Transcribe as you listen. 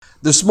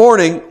This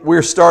morning,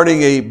 we're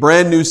starting a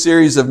brand new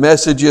series of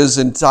messages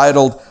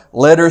entitled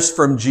Letters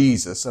from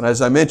Jesus. And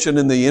as I mentioned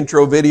in the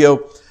intro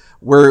video,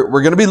 we're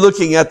going to be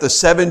looking at the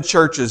 7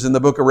 churches in the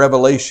book of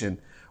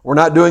Revelation. We're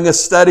not doing a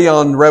study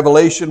on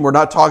Revelation. We're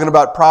not talking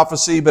about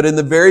prophecy, but in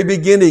the very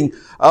beginning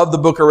of the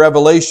book of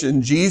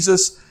Revelation,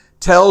 Jesus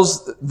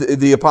tells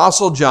the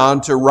Apostle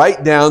John to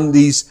write down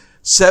these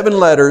 7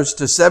 letters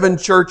to 7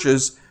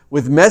 churches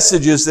with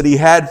messages that he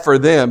had for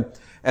them.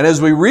 And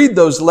as we read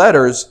those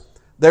letters,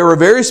 there were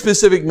very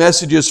specific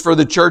messages for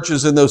the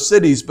churches in those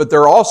cities, but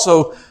there are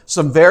also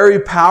some very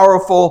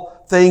powerful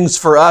things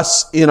for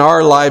us in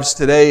our lives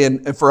today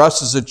and for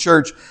us as a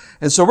church.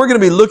 And so we're going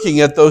to be looking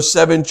at those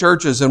 7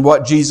 churches and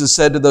what Jesus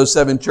said to those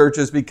 7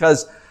 churches,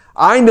 because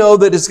I know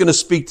that it's going to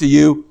speak to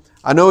you.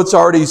 I know it's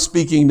already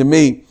speaking to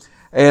me.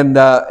 And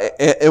I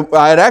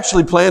had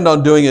actually planned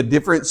on doing a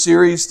different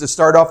series to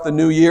start off the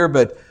new year,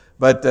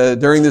 but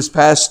during this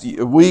past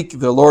week,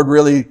 the Lord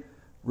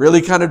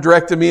really kind of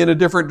directed me in a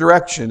different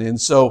direction. And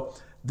so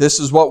this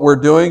is what we're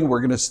doing.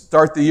 We're going to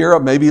start the year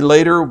up. Maybe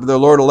later the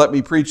Lord will let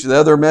me preach the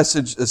other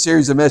message, a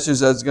series of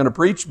messages I was going to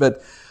preach.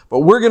 But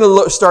we're going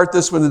to start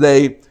this one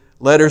today,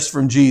 Letters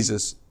from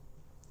Jesus.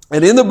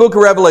 And in the book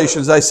of Revelation,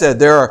 as I said,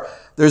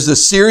 there's a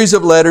series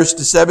of letters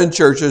to 7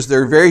 churches.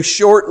 They're very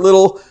short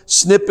little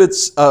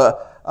snippets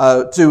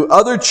to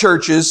other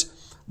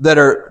churches that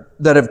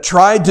have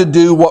tried to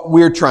do what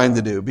we're trying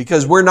to do,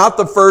 because we're not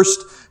the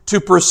first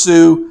to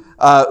pursue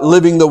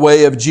living the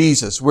way of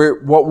Jesus.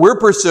 What we're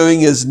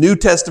pursuing is New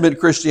Testament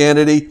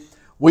Christianity.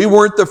 We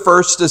weren't the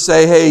first to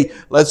say, hey,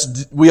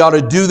 we ought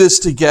to do this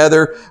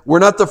together. We're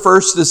not the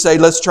first to say,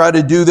 let's try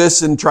to do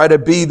this and try to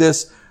be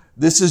this.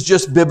 This is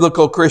just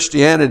biblical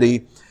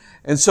Christianity.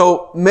 And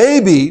so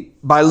maybe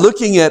by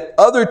looking at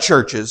other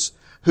churches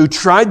who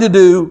tried to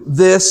do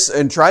this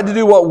and tried to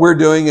do what we're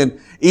doing and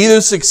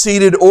either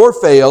succeeded or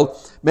failed,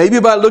 maybe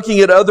by looking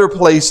at other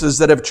places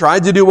that have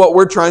tried to do what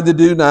we're trying to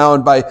do now,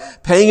 and by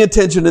paying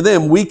attention to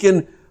them, we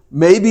can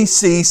maybe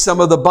see some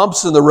of the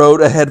bumps in the road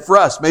ahead for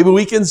us. Maybe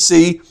we can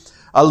see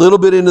a little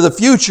bit into the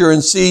future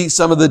and see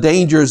some of the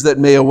dangers that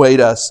may await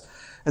us.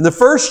 And the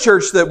first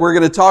church that we're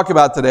going to talk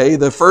about today,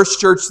 the first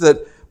church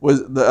that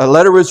a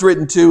letter was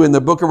written to in the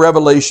book of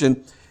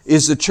Revelation,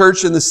 is the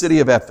church in the city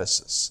of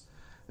Ephesus.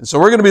 And so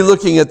we're going to be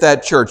looking at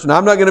that church. And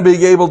I'm not going to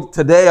be able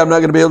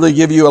to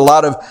give you a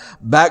lot of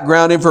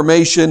background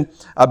information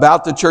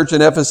about the church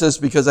in Ephesus,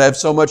 because I have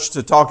so much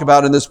to talk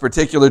about in this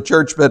particular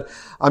church, but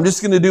I'm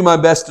just going to do my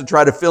best to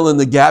try to fill in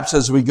the gaps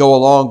as we go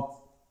along.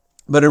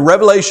 But in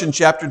Revelation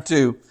chapter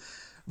 2,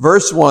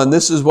 verse 1,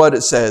 this is what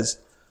it says.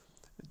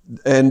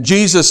 And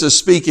Jesus is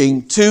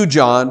speaking to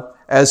John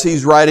as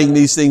he's writing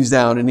these things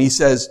down. And he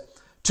says,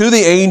 "To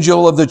the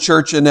angel of the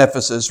church in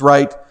Ephesus,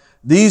 write,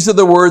 these are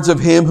the words of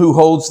him who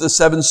holds the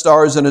 7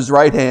 stars in his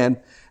right hand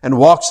and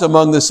walks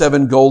among the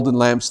 7 golden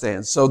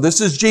lampstands." So this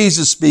is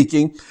Jesus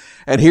speaking.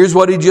 And here's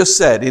what he just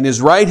said. In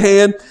his right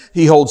hand,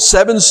 he holds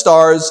 7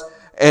 stars,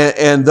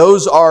 and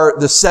those are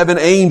the 7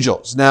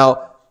 angels.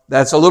 Now,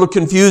 that's a little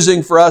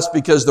confusing for us,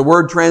 because the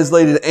word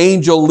translated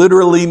angel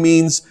literally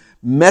means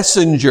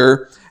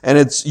messenger, and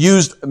it's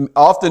used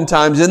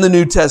oftentimes in the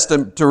New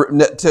Testament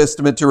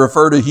to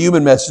refer to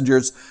human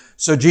messengers.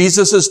 So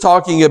Jesus is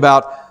talking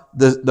about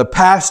the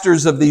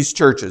pastors of these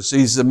churches.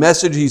 He's a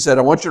message. He said,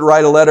 I want you to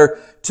write a letter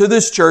to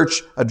this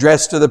church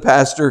addressed to the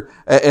pastor.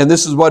 And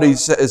this is what he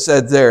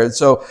said there. And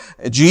so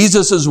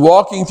Jesus is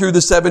walking through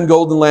the 7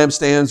 golden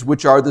lampstands,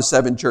 which are the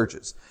 7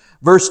 churches.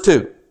 Verse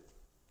 2.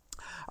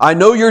 "I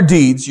know your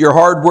deeds, your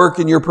hard work,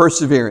 and your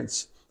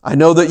perseverance. I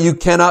know that you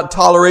cannot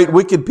tolerate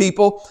wicked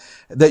people,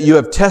 that you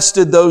have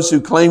tested those who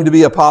claim to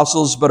be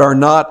apostles but are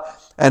not,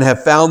 and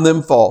have found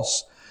them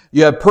false.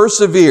 You have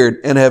persevered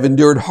and have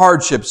endured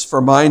hardships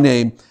for my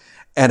name,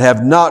 and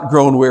have not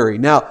grown weary."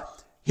 Now,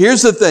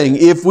 here's the thing.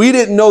 If we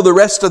didn't know the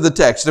rest of the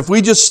text, if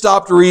we just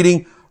stopped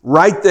reading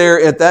right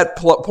there at that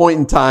point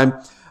in time,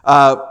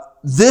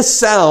 this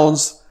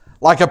sounds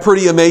like a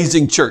pretty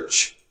amazing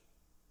church.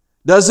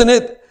 Doesn't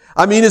it?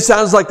 I mean, it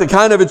sounds like the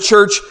kind of a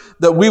church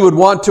that we would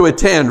want to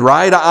attend,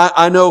 right?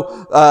 I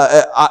know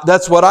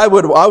that's what I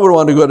would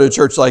want to go to a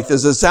church like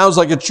this. It sounds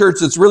like a church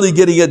that's really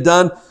getting it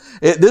done.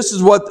 This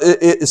is what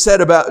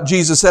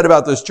Jesus said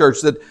about this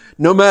church, that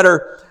no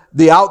matter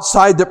the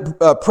outside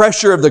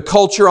pressure of the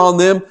culture on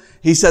them,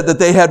 he said that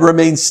they had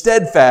remained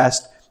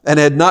steadfast and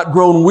had not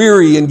grown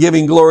weary in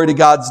giving glory to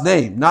God's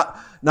name.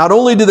 Not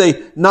only do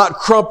they not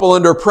crumple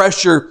under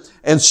pressure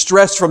and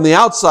stress from the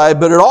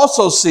outside, but it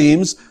also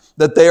seems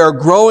that they are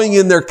growing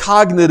in their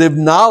cognitive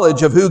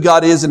knowledge of who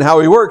God is and how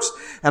He works.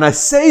 And I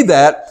say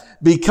that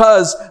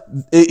because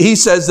he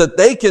says that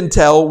they can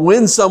tell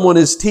when someone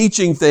is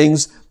teaching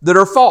things that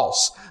are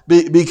false.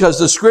 Because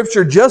the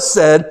scripture just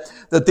said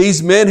that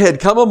these men had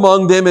come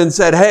among them and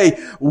said, hey,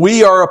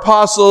 we are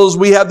apostles,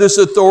 we have this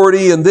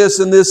authority and this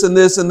and this and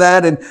this and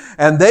that.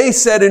 And they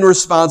said in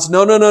response,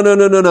 no,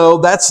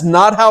 that's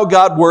not how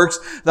God works.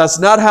 That's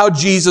not how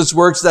Jesus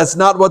works. That's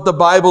not what the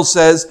Bible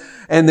says.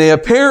 And they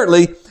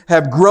apparently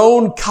have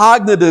grown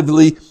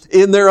cognitively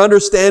in their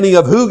understanding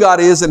of who God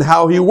is and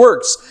how He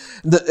works.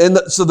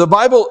 So the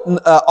Bible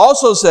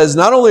also says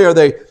not only are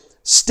they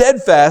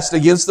steadfast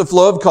against the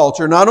flow of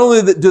culture, not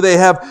only do they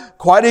have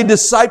quite a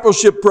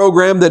discipleship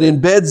program that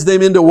embeds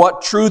them into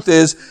what truth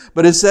is,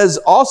 but it says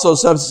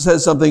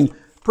something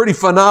pretty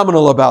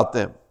phenomenal about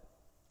them.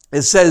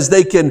 It says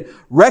they can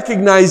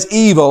recognize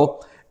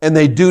evil and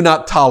they do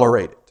not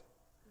tolerate it.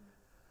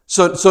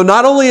 So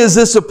not only is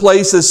this a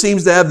place that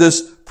seems to have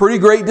this pretty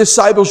great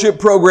discipleship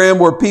program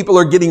where people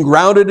are getting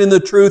grounded in the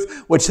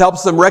truth, which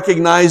helps them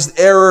recognize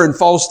error and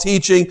false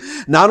teaching.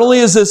 Not only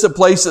is this a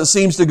place that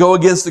seems to go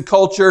against the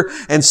culture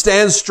and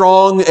stands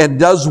strong and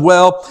does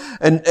well,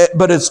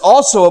 but it's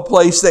also a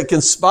place that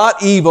can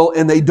spot evil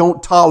and they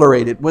don't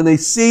tolerate it. When they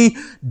see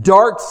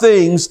dark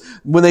things,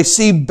 when they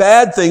see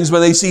bad things,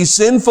 when they see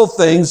sinful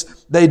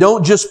things, they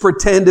don't just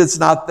pretend it's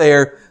not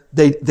there.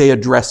 They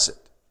address it.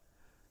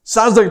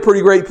 Sounds like a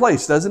pretty great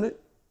place, doesn't it?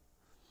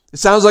 It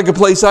sounds like a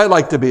place I'd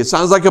like to be. It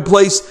sounds like a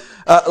place,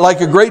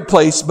 like a great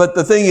place. But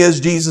the thing is,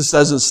 Jesus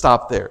doesn't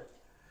stop there.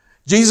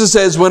 Jesus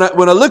says, when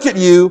I look at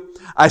you,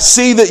 I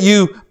see that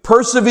you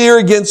persevere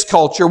against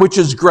culture, which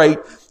is great.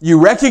 You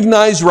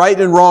recognize right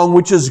and wrong,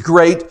 which is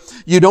great.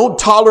 You don't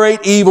tolerate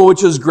evil,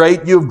 which is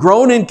great. You've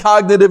grown in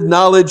cognitive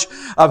knowledge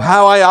of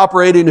how I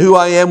operate and who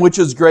I am, which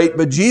is great.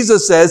 But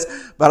Jesus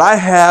says, but I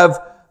have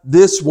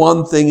this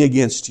one thing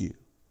against you.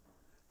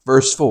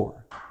 Verse 4.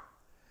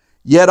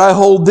 Yet I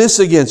hold this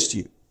against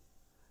you.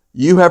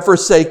 You have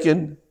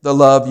forsaken the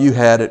love you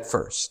had at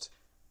first.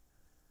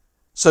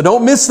 So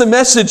don't miss the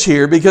message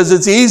here, because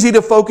it's easy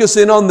to focus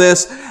in on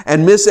this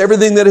and miss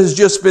everything that has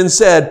just been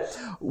said.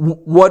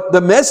 What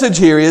the message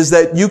here is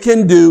that you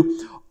can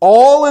do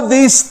all of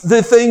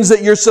the things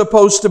that you're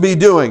supposed to be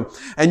doing.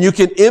 And you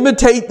can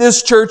imitate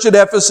this church at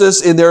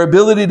Ephesus in their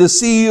ability to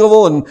see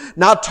evil and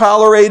not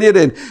tolerate it,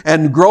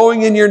 and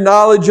growing in your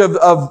knowledge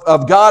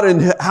of God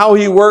and how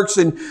He works.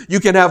 And you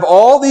can have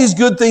all these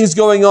good things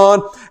going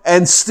on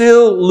and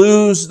still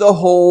lose the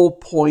whole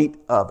point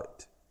of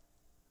it.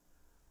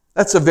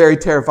 That's a very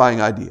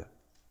terrifying idea.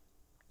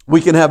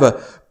 We can have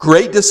a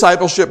great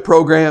discipleship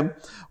program.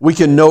 We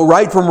can know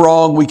right from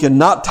wrong. We can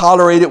not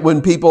tolerate it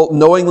when people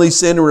knowingly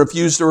sin and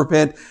refuse to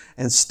repent,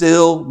 and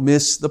still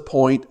miss the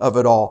point of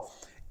it all.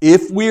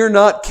 If we're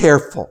not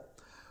careful,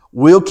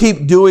 we'll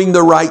keep doing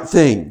the right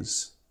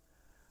things,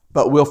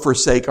 but we'll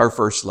forsake our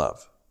first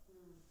love.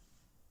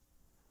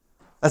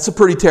 That's a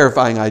pretty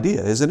terrifying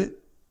idea, isn't it?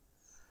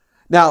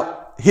 Now,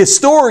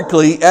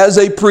 historically, as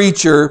a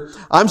preacher,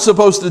 I'm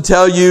supposed to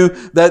tell you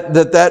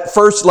that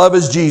first love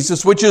is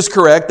Jesus, which is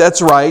correct.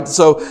 That's right.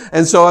 So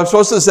I'm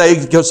supposed to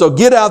say, so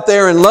get out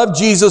there and love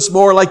Jesus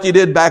more like you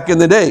did back in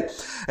the day.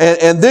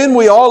 And then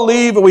we all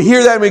leave and we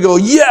hear that and we go,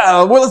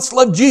 yeah, well, let's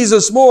love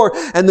Jesus more.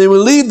 And then we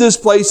leave this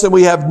place and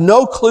we have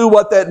no clue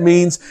what that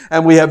means,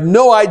 and we have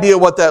no idea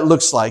what that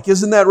looks like.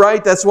 Isn't that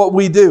right? That's what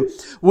we do.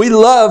 We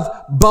love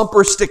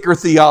bumper sticker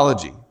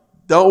theology,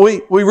 don't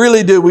we? We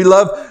really do. We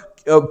love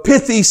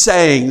pithy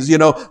sayings,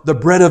 the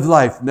bread of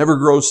life never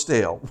grows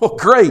stale. Well,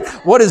 great.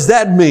 What does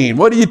that mean?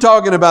 What are you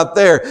talking about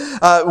there?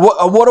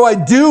 What do I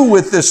do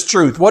with this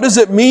truth? What does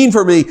it mean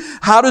for me?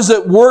 How does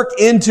it work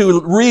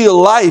into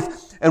real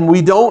life? And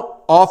we don't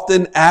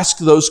often ask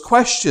those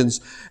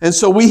questions. And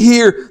so we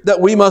hear that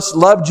we must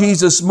love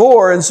Jesus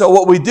more. And so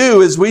what we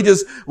do is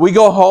we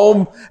go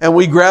home and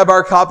we grab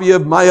our copy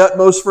of My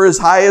Utmost for His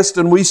Highest,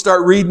 and we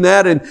start reading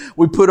that, and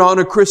we put on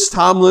a Chris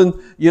Tomlin,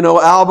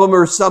 album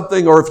or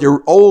something. Or if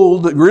you're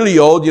old, really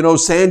old,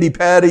 Sandy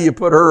Patty, you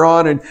put her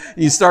on and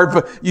you start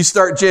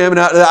jamming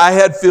out. I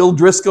had Phil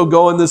Driscoll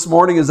going this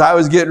morning as I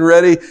was getting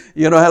ready.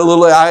 Had a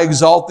little I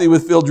Exalt Thee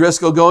with Phil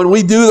Driscoll going.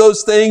 We do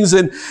those things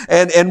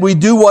and we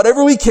do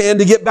whatever we can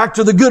to get back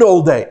to the good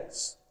old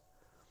days.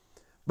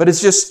 But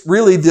it's just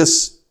really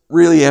this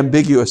really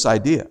ambiguous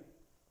idea.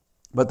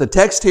 But the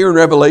text here in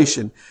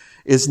Revelation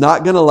is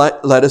not going to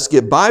let us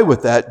get by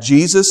with that.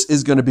 Jesus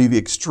is going to be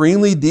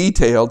extremely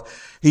detailed.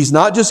 He's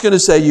not just going to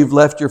say you've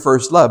left your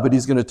first love, but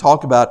He's going to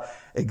talk about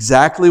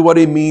exactly what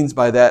He means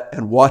by that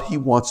and what He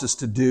wants us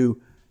to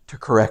do to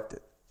correct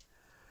it.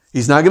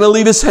 He's not going to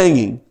leave us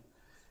hanging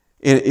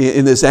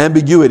in this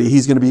ambiguity.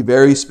 He's going to be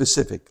very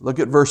specific. Look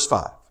at verse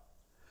 5.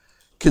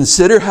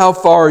 Consider how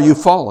far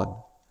you've fallen.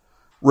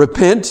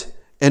 Repent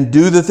and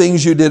do the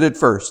things you did at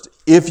first.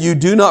 If you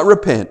do not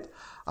repent,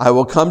 I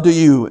will come to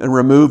you and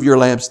remove your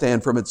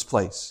lampstand from its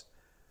place.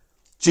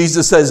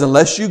 Jesus says,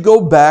 unless you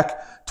go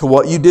back to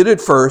what you did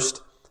at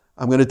first,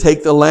 I'm going to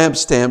take the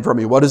lampstand from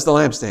you. What is the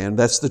lampstand?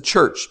 That's the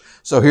church.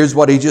 So here's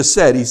what He just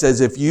said. He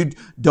says, if you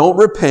don't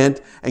repent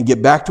and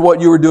get back to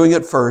what you were doing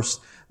at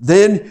first,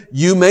 then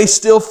you may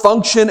still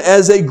function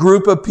as a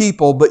group of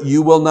people, but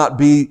you will not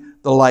be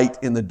the light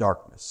in the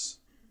darkness.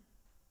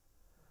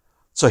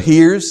 So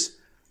here's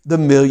the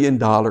 $1 million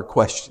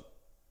question.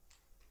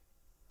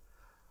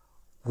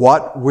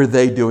 What were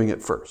they doing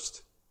at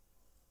first?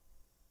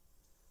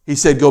 He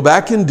said, go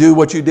back and do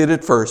what you did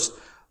at first.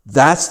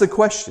 That's the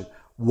question.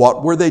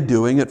 What were they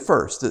doing at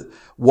first?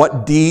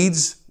 What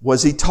deeds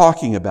was He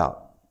talking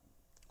about?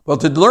 Well,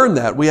 to learn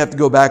that, we have to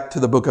go back to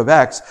the book of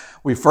Acts.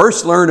 We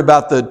first learn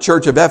about the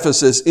church of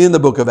Ephesus in the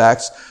book of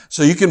Acts.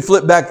 So you can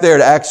flip back there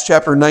to Acts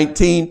chapter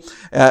 19.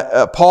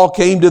 Paul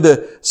came to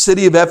the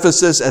city of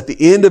Ephesus at the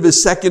end of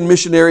his second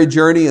missionary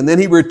journey, and then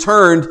he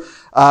returned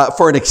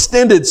for an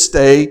extended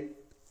stay,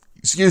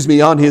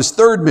 on his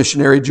third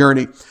missionary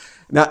journey.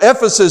 Now,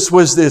 Ephesus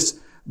was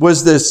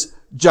this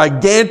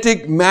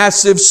gigantic,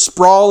 massive,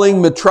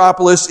 sprawling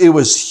metropolis. It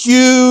was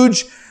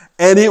huge,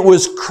 and it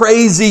was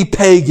crazy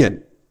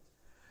pagan.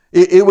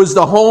 It was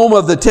the home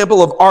of the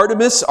temple of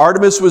Artemis.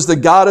 Artemis was the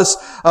goddess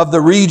of the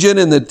region,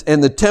 and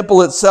the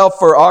temple itself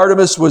for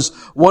Artemis was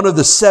one of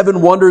the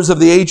 7 wonders of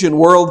the ancient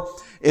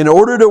world. In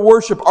order to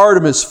worship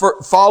Artemis,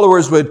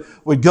 followers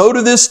would go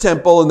to this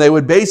temple, and they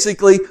would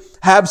basically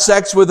have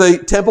sex with a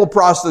temple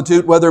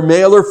prostitute, whether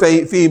male or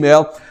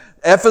female.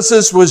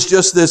 Ephesus was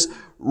just this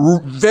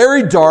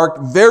very dark,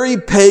 very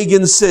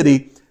pagan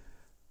city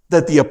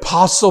that the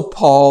Apostle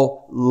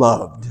Paul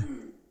loved.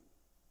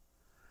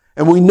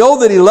 And we know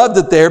that he loved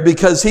it there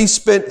because he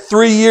spent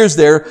 3 years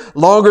there,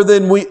 longer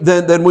than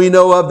we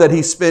know of that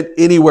he spent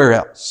anywhere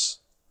else.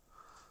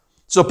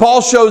 So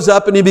Paul shows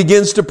up and he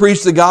begins to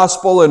preach the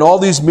gospel, and all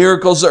these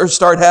miracles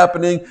start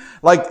happening.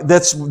 Like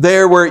that's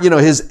there where,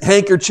 his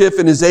handkerchief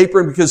and his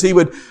apron, because he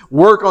would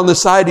work on the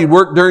side. He'd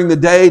work during the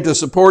day to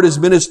support his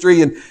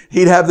ministry, and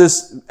he'd have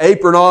this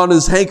apron on,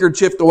 his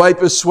handkerchief to wipe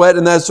his sweat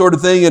and that sort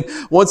of thing. And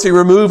once he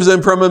removes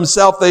them from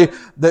himself,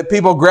 that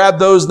people grab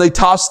those and they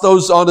toss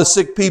those on the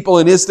sick people,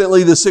 and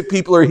instantly the sick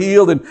people are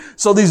healed. And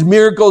so these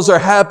miracles are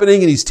happening,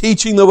 and he's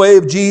teaching the way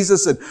of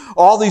Jesus, and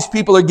all these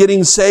people are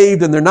getting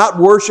saved, and they're not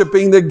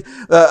worshiping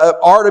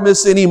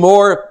Artemis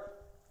anymore.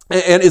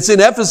 And it's in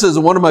Ephesus,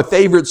 and one of my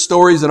favorite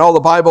stories in all the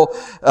Bible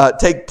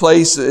take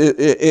place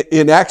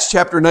in Acts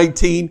chapter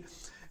 19.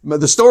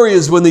 The story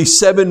is when these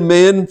 7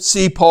 men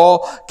see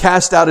Paul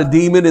cast out a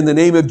demon in the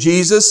name of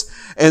Jesus,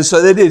 and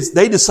so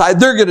they decide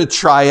they're going to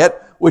try it,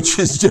 which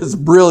is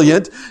just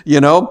brilliant,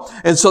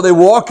 And so they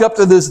walk up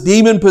to this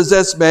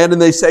demon-possessed man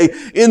and they say,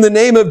 "In the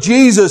name of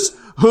Jesus,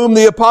 whom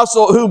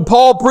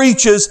Paul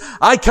preaches,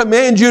 I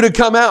command you to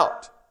come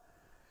out."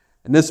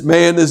 And this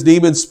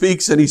demon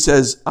speaks, and he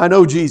says, "I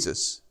know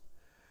Jesus,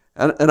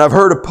 and I've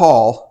heard of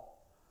Paul,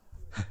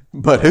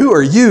 but who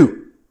are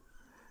you?"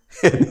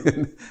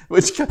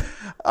 Which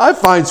I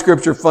find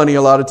scripture funny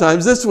a lot of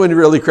times. This one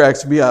really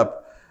cracks me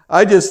up.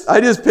 I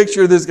just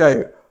picture this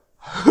guy,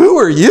 "Who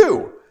are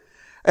you?"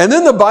 And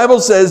then the Bible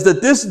says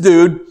that this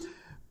dude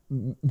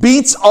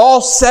beats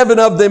all 7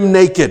 of them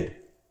naked.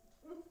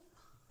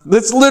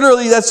 That's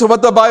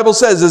what the Bible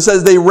says. It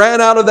says they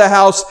ran out of the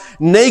house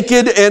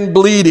naked and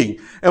bleeding.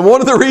 And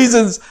one of the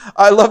reasons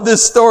I love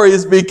this story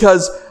is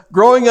because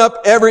growing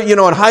up in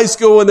high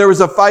school, when there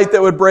was a fight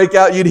that would break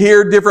out, you'd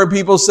hear different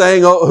people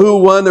saying, "Oh, who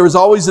won?" There was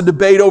always a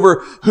debate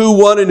over who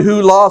won and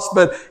who lost.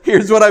 But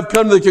here's what I've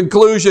come to the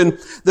conclusion,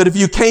 that if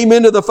you came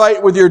into the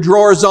fight with your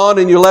drawers on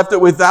and you left it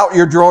without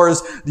your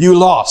drawers, you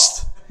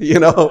lost.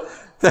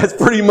 That's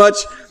pretty much,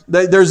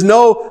 there's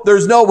no,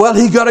 well,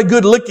 he got a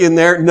good lick in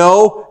there.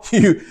 No,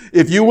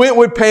 if you went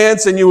with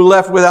pants and you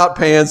left without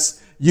pants,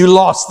 you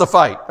lost the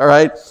fight. All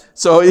right.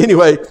 So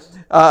anyway,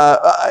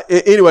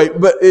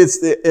 but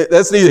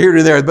that's neither here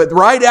nor there. But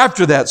right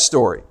after that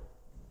story,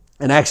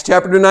 in Acts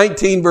chapter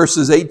 19,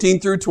 verses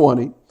 18 through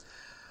 20,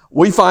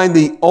 we find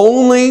the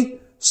only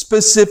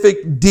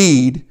specific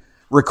deed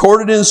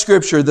recorded in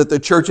Scripture that the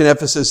church in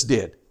Ephesus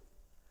did.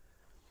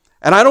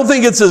 And I don't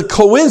think it's a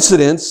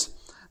coincidence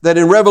that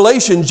in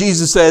Revelation,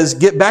 Jesus says,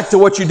 "Get back to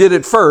what you did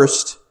at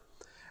first."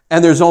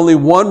 And there's only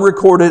one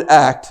recorded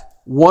act,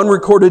 one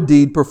recorded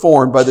deed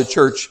performed by the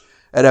church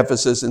at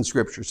Ephesus in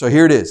Scripture. So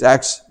here it is,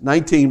 Acts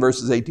 19,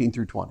 verses 18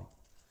 through 20.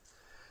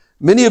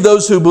 "Many of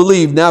those who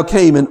believed now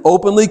came and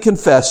openly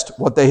confessed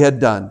what they had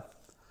done.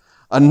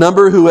 A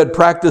number who had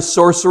practiced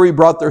sorcery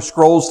brought their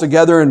scrolls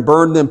together and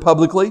burned them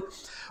publicly.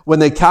 When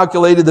they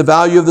calculated the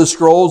value of the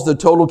scrolls, the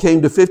total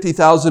came to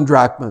 50,000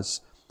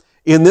 drachmas.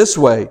 In this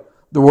way,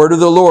 the word of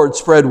the Lord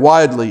spread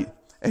widely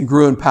and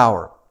grew in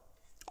power."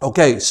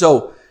 Okay,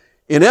 so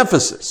in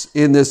Ephesus,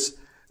 in this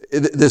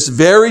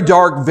very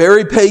dark,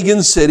 very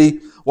pagan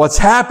city, what's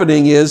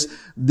happening is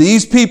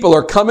these people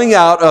are coming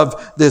out of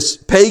this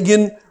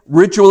pagan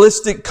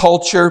ritualistic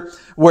culture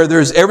where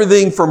there's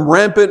everything from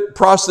rampant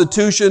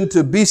prostitution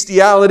to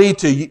bestiality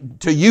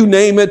to you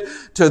name it,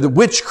 to the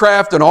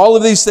witchcraft and all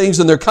of these things.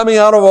 And they're coming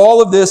out of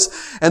all of this,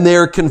 and they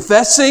are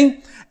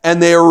confessing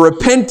and they are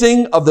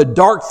repenting of the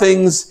dark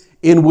things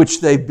in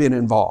which they've been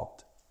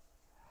involved.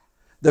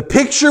 The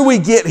picture we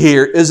get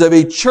here is of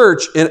a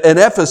church in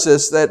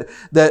Ephesus that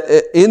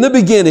in the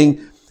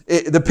beginning,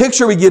 the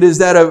picture we get is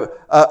that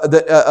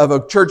of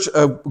a church,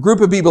 a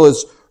group of people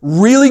is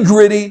really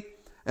gritty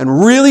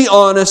and really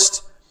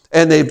honest,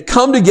 and they've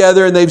come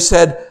together and they've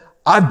said,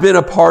 "I've been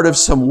a part of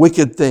some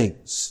wicked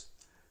things.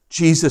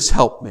 Jesus,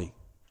 help me."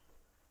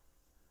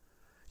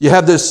 You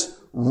have this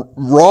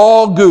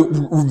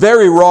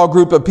very raw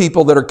group of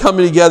people that are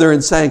coming together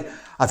and saying,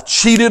 "I've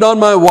cheated on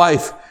my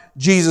wife.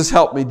 Jesus,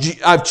 help me.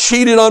 I've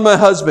cheated on my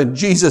husband.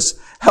 Jesus,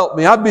 help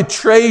me. I've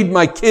betrayed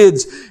my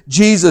kids.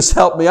 Jesus,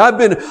 help me. I've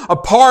been a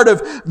part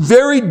of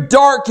very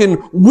dark and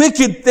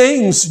wicked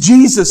things.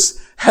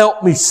 Jesus,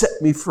 help me. Set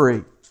me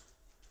free.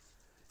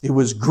 It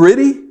was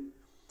gritty,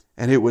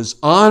 and it was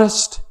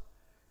honest,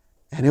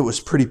 and it was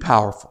pretty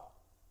powerful.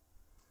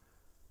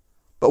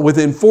 But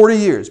within 40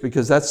 years,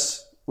 because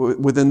that's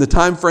within the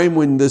time frame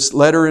when this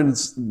letter in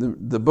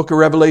the book of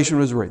Revelation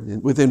was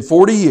written, within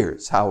 40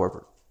 years,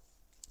 however,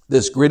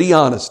 this gritty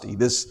honesty,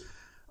 this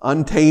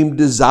untamed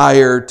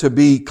desire to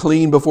be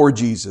clean before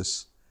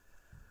Jesus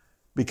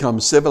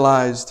becomes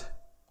civilized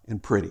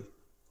and pretty.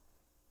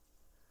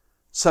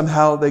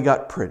 Somehow they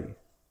got pretty.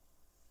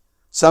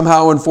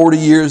 Somehow in 40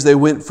 years they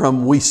went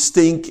from we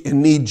stink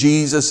and need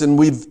Jesus and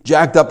we've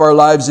jacked up our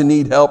lives and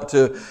need help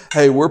to,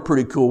 hey, we're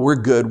pretty cool, we're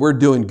good, we're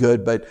doing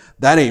good, but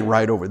that ain't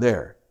right over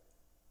there.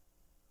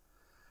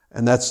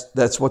 And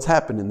that's what's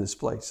happened in this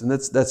place. And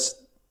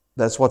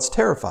that's what's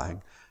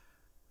terrifying.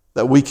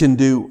 That we can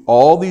do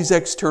all these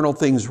external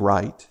things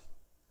right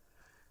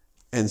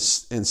and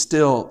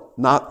still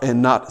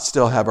not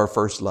still have our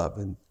first love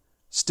and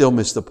still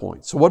miss the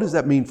point. So what does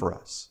that mean for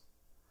us?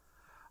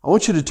 I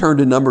want you to turn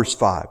to Numbers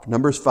 5.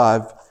 Numbers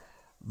 5,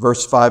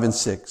 verse 5 and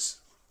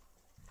 6.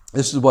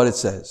 This is what it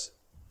says.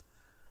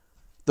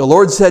 The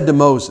Lord said to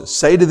Moses,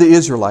 say to the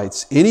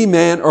Israelites, any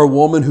man or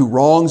woman who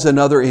wrongs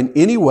another in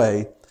any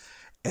way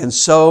and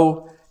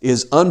so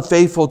is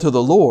unfaithful to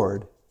the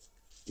Lord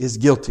is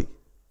guilty.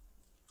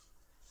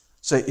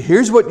 So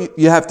here's what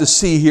you have to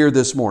see here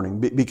this morning,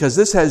 because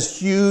this has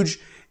huge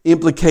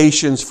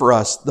implications for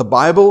us. The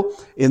Bible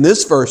in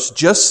this verse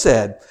just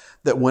said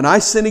that when I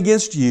sin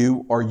against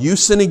you or you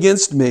sin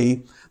against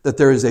me, that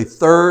there is a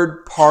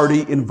third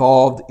party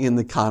involved in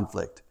the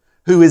conflict.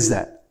 Who is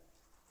that?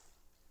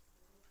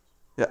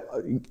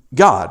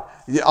 God.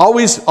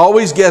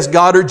 Always guess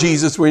God or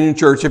Jesus when you're in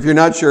church. If you're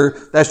not sure,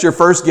 that's your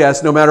first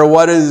guess, no matter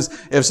what it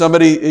is. If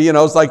somebody,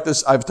 it's like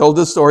this, I've told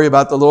this story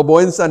about the little boy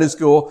in Sunday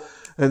school,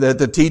 and that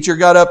the teacher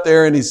got up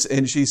there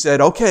and she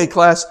said, okay,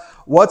 class,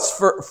 what's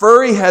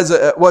furry has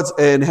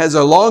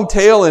a long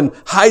tail and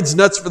hides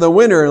nuts for the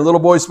winter? And the little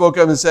boy spoke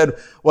up and said,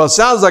 well, it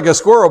sounds like a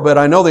squirrel, but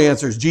I know the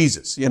answer is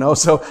Jesus,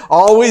 so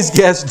always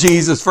guess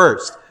Jesus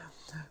first.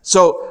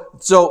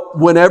 So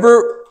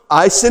whenever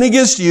I sin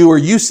against you or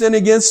you sin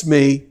against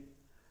me,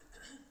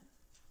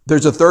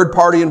 there's a third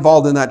party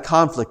involved in that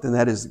conflict, and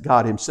that is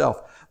God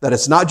himself. That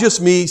it's not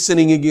just me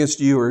sinning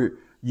against you or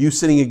you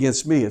sinning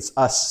against me, it's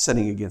us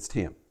sinning against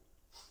him.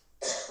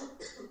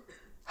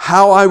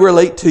 How I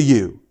relate to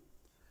you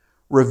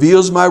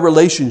reveals my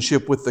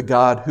relationship with the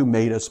God who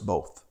made us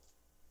both.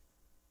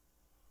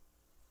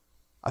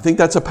 I think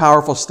that's a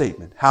powerful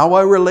statement. How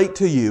I relate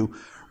to you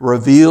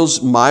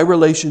reveals my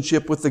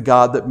relationship with the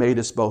God that made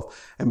us both.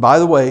 And by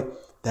the way,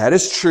 that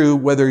is true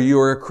whether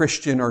you're a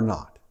Christian or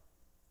not.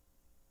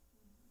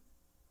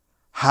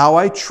 How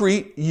I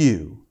treat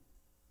you,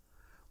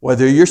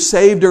 whether you're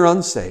saved or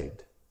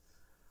unsaved,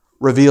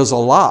 reveals a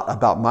lot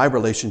about my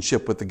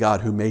relationship with the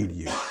God who made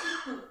you.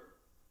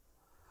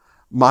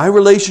 My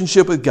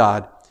relationship with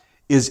God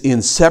is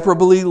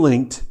inseparably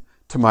linked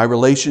to my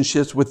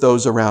relationships with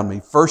those around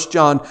me. 1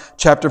 John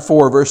chapter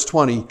 4, verse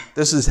 20,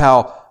 this is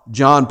how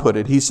John put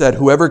it. He said,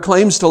 whoever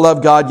claims to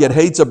love God yet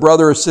hates a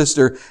brother or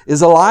sister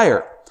is a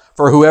liar.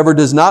 For whoever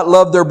does not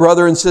love their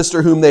brother and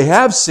sister whom they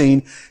have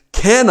seen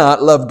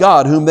cannot love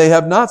God whom they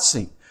have not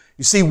seen.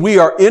 You see, we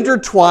are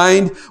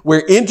intertwined.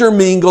 We're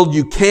intermingled.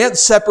 You can't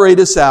separate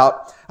us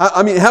out.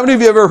 I mean, how many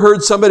of you ever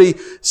heard somebody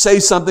say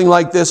something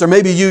like this? Or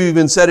maybe you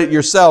even said it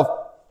yourself.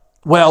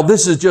 Well,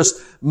 this is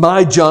just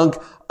my junk,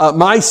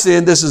 my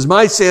sin. This is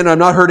my sin. I'm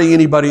not hurting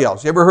anybody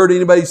else. You ever heard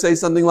anybody say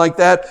something like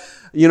that?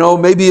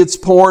 Maybe it's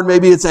porn,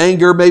 maybe it's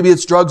anger, maybe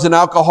it's drugs and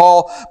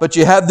alcohol, but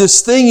you have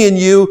this thing in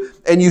you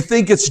and you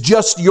think it's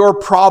just your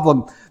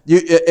problem.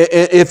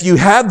 If you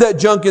have that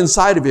junk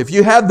inside of you, if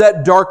you have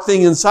that dark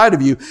thing inside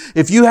of you,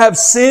 if you have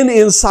sin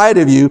inside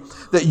of you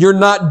that you're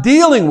not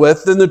dealing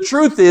with, then the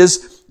truth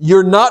is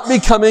you're not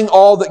becoming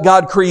all that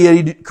God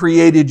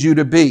created you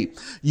to be.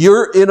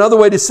 Another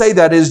way to say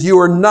that is you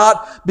are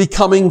not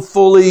becoming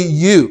fully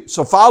you.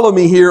 So follow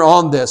me here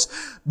on this.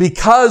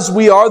 Because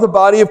we are the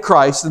body of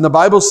Christ, and the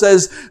Bible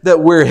says that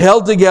we're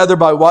held together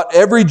by what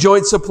every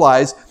joint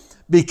supplies,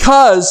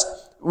 because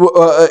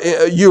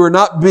you are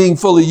not being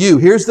fully you.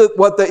 Here's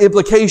what the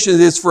implication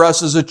is for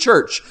us as a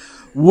church.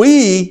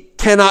 We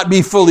cannot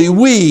be fully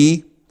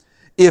we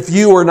if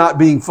you are not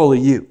being fully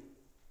you.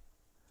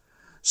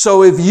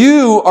 So if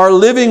you are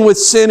living with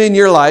sin in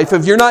your life,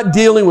 if you're not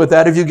dealing with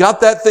that, if you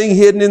got that thing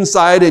hidden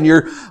inside and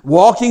you're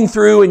walking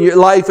through in your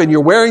life and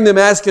you're wearing the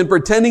mask and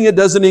pretending it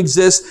doesn't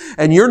exist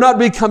and you're not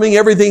becoming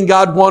everything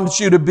God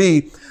wants you to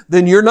be,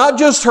 then you're not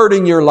just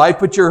hurting your life,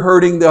 but you're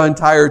hurting the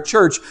entire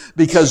church,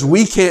 because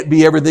we can't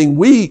be everything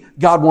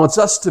God wants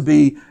us to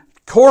be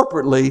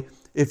corporately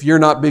if you're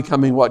not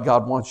becoming what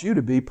God wants you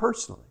to be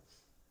personally.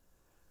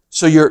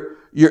 So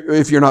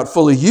if you're not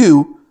fully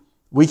you,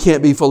 we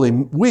can't be fully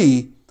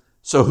we.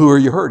 So who are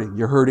you hurting?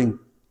 You're hurting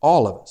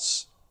all of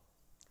us.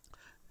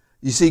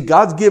 You see,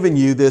 God's given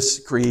you this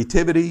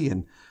creativity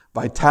and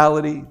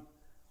vitality,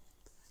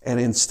 and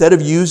instead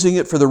of using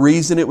it for the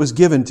reason it was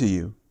given to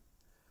you,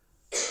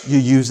 you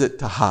use it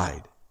to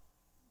hide.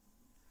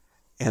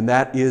 And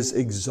that is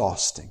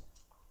exhausting.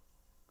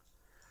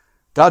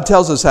 God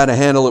tells us how to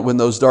handle it when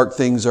those dark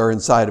things are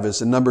inside of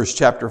us. In Numbers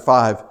chapter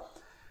 5,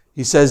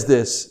 He says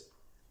this,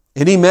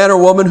 "Any man or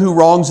woman who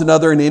wrongs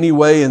another in any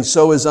way and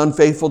so is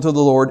unfaithful to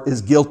the Lord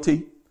is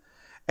guilty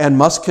and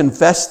must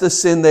confess the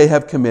sin they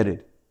have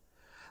committed.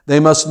 They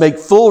must make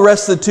full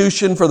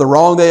restitution for the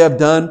wrong they have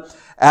done,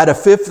 add a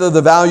fifth of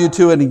the value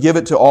to it, and give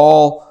it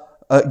all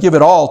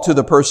to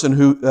the person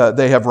who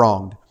they have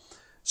wronged."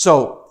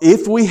 So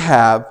if we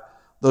have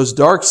those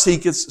dark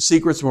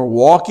secrets, we're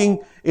walking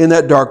in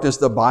that darkness,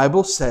 the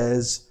Bible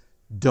says,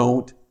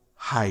 don't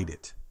hide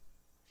it.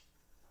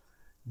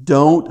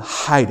 Don't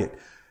hide it.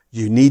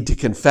 You need to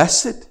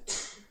confess it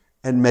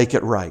and make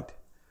it right.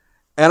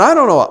 And I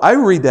don't know, I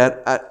read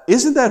that.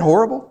 Isn't that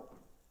horrible?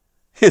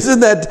 Isn't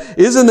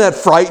that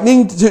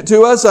frightening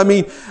to us? I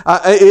mean,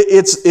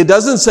 it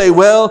doesn't say,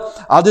 well,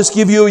 I'll just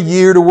give you a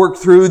year to work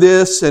through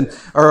this,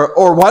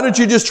 or why don't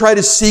you just try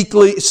to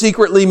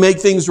secretly make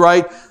things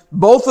right?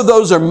 Both of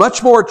those are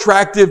much more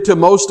attractive to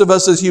most of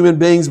us as human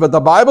beings, but the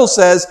Bible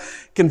says,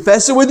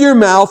 confess it with your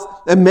mouth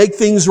and make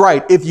things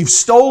right. If you've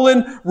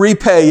stolen,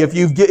 repay. If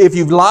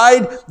you've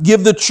lied,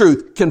 give the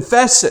truth.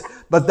 Confess it.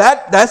 But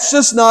that's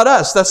just not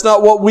us. That's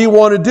not what we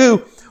want to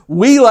do.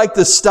 We like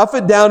to stuff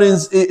it down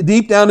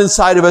deep down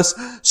inside of us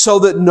so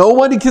that no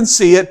one can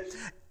see it,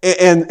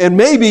 and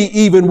maybe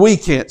even we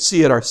can't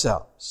see it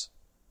ourselves.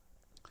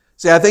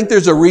 See, I think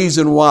there's a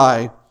reason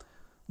why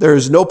there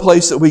is no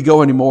place that we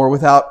go anymore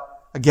without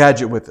a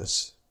gadget with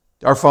us,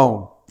 our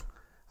phone.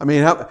 I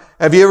mean,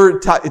 have you ever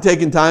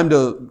taken time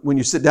to, when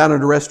you sit down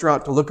at a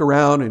restaurant, to look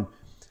around and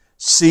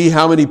see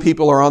how many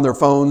people are on their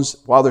phones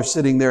while they're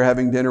sitting there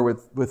having dinner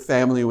with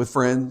family, with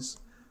friends?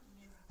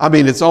 I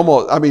mean, it's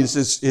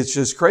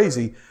just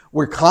crazy.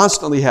 We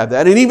constantly have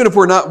that. And even if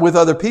we're not with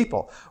other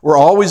people, we're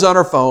always on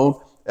our phone.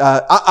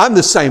 I'm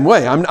the same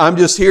way. I'm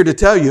just here to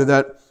tell you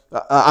that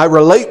I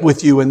relate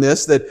with you in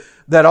this,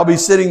 that I'll be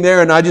sitting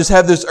there and I just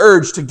have this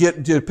urge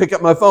to pick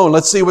up my phone.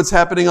 Let's see what's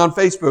happening on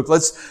Facebook.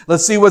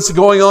 Let's see what's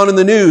going on in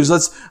the news.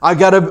 I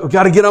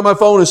gotta get on my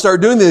phone and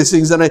start doing these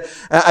things. And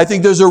I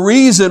think there's a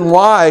reason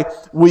why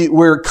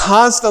we're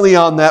constantly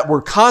on that.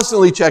 We're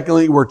constantly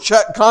checking. We're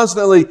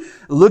constantly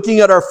looking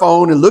at our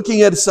phone and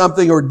looking at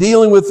something or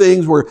dealing with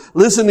things. We're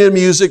listening to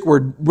music.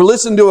 We're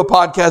listening to a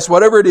podcast,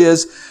 whatever it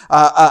is.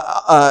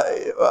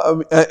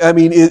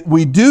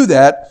 We do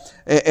that.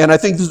 And I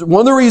think this is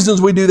one of the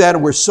reasons we do that,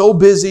 and we're so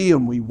busy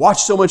and we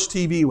watch so much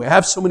TV, we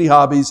have so many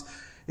hobbies,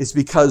 is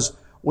because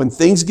when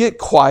things get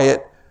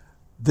quiet,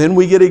 then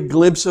we get a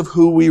glimpse of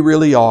who we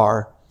really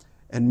are,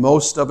 and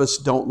most of us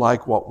don't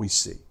like what we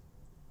see.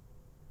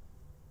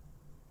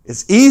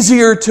 It's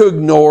easier to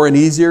ignore and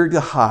easier to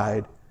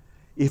hide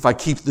if I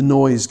keep the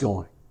noise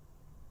going.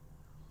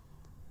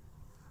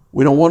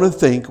 We don't want to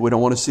think, we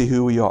don't want to see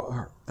who we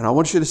are. And I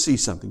want you to see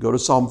something. Go to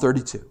Psalm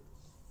 32.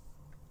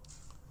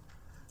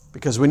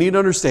 Because we need to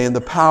understand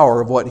the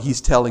power of what He's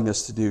telling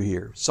us to do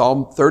here.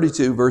 Psalm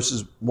 32,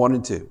 verses 1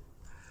 and 2.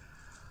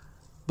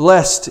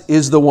 Blessed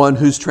is the one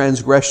whose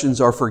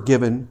transgressions are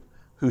forgiven,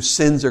 whose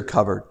sins are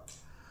covered.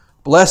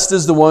 Blessed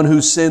is the one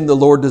whose sin the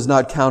Lord does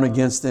not count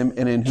against him,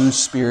 and in whose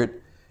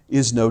spirit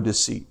is no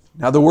deceit.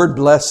 Now the word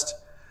blessed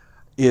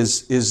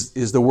is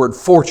the word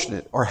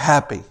fortunate or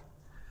happy.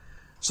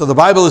 So the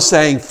Bible is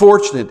saying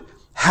fortunate,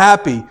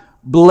 happy,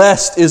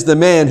 blessed is the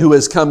man who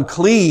has come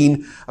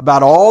clean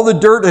about all the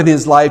dirt in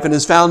his life and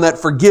has found that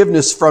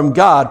forgiveness from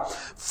God.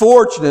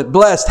 Fortunate,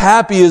 blessed,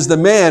 happy is the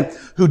man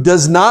who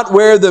does not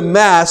wear the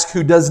mask,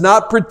 who does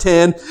not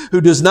pretend, who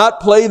does not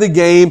play the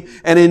game,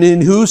 and in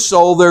whose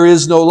soul there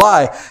is no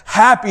lie.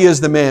 Happy is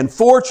the man,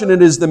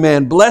 fortunate is the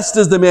man, blessed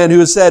is the man who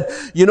has said,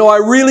 I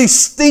really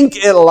stink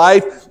at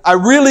life. I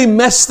really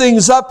mess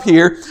things up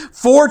here.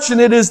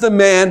 Fortunate is the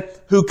man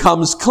who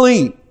comes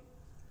clean.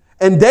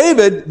 And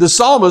David, the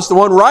psalmist, the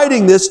one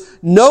writing this,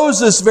 knows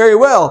this very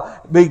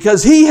well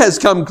because he has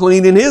come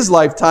clean in his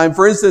lifetime.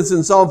 For instance,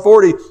 in Psalm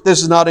 40,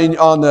 this is not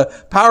on the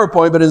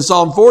PowerPoint, but in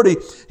Psalm 40,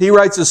 he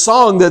writes a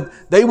song that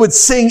they would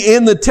sing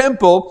in the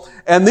temple.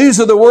 And these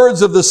are the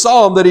words of the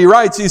psalm that he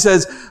writes. He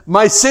says,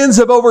 "My sins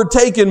have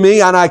overtaken me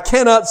and I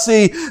cannot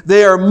see.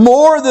 They are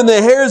more than the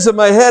hairs of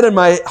my head and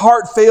my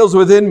heart fails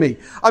within me."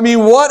 I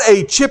mean, what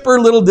a chipper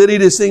little ditty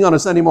to sing on a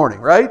Sunday morning,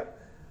 right?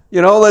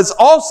 Let's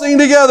all sing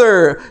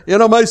together.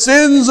 My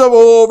sins have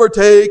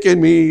overtaken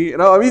me.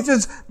 But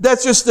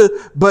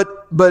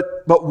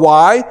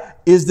why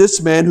is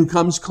this man who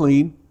comes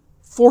clean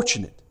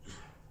fortunate?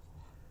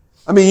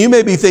 I mean, you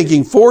may be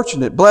thinking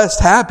fortunate, blessed,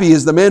 happy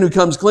is the man who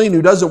comes clean,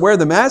 who doesn't wear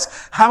the mask.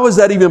 How is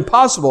that even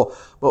possible?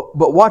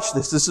 But watch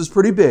this. This is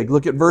pretty big.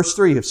 Look at verse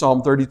 3 of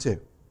Psalm 32.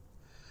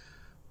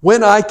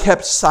 "When I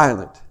kept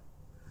silent,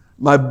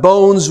 my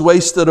bones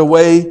wasted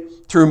away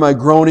through my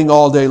groaning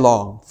all day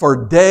long. For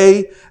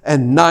day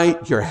and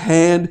night your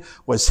hand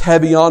was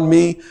heavy on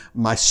me.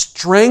 My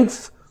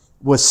strength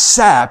was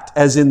sapped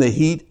as in the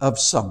heat of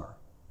summer."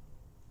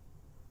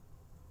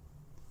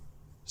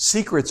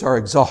 Secrets are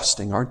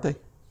exhausting, aren't they?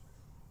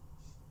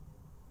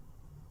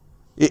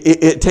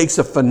 It takes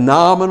a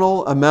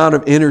phenomenal amount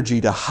of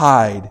energy to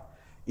hide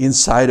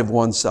inside of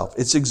oneself.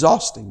 It's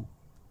exhausting.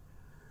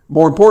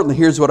 More importantly,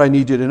 here's what I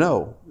need you to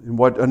know and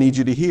what I need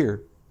you to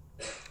hear.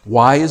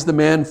 Why is the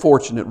man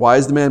fortunate? Why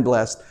is the man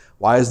blessed?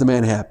 Why is the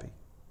man happy?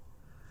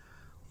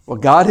 Well,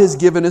 God has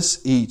given us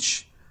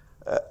each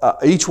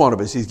one of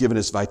us, He's given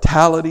us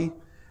vitality,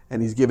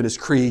 and He's given us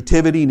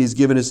creativity, and He's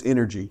given us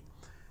energy.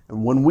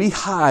 And when we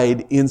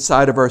hide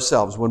inside of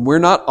ourselves, when we're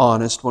not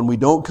honest, when we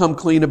don't come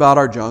clean about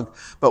our junk,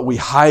 but we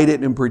hide it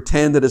and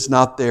pretend that it's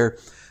not there,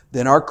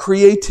 then our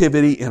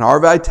creativity and our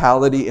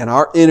vitality and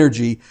our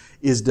energy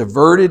is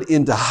diverted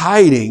into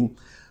hiding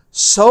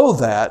so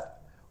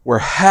that we're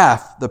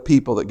half the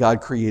people that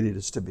God created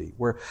us to be.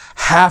 We're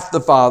half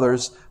the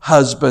fathers,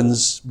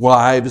 husbands,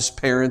 wives,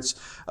 parents,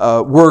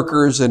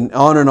 workers, and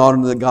on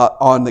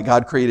that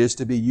God created us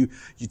to be. You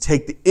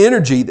take the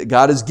energy that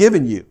God has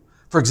given you,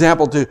 for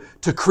example,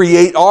 to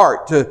create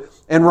art,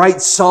 and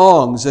write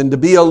songs, and to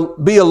be a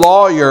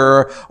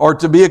lawyer, or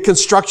to be a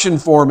construction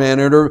foreman,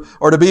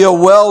 or to be a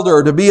welder,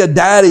 or to be a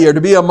daddy, or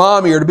to be a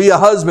mommy, or to be a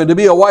husband, to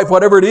be a wife,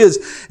 whatever it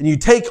is. And you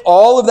take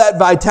all of that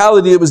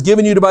vitality that was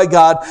given you by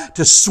God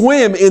to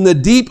swim in the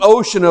deep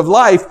ocean of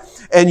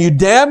life, and you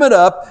dam it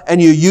up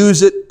and you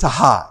use it to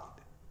hide.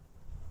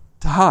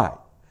 To hide.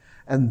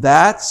 And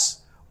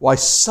that's why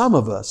some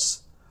of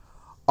us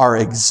are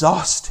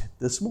exhausted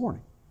this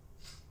morning.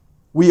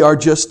 We are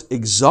just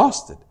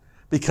exhausted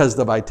because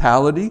the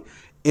vitality,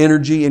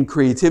 energy, and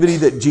creativity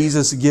that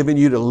Jesus has given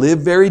you to live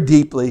very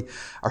deeply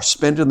are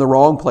spent in the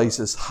wrong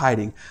places,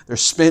 hiding. They're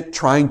spent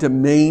trying to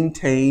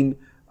maintain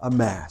a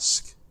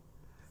mask,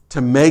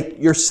 to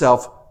make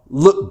yourself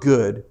look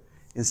good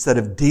instead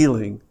of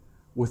dealing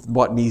with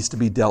what needs to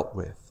be dealt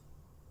with.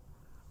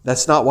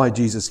 That's not why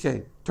Jesus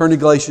came. Turn to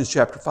Galatians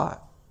chapter 5.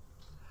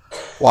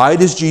 Why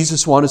does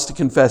Jesus want us to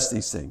confess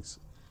these things?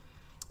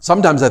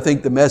 Sometimes I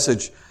think the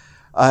message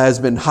has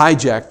been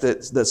hijacked,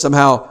 that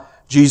somehow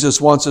Jesus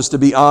wants us to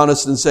be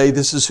honest and say,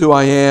 this is who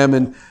I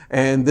am,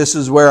 and this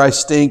is where I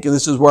stink, and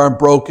this is where I'm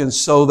broken,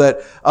 so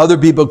that other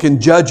people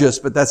can judge us.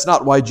 But that's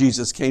not why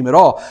Jesus came at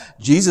all.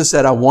 Jesus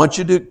said, I want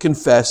you to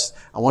confess.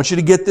 I want you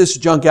to get this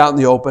junk out in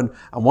the open.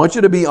 I want you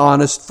to be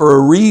honest for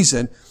a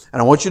reason,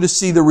 and I want you to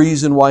see the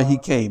reason why He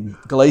came.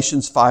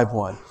 Galatians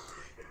 5:1.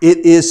 It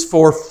is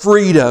for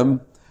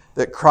freedom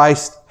that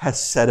Christ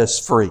has set us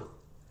free.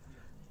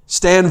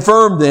 Stand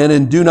firm then,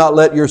 and do not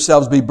let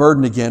yourselves be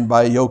burdened again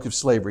by a yoke of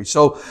slavery.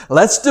 So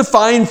let's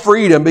define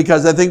freedom,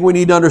 because I think we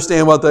need to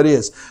understand what that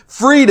is.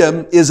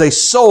 Freedom is a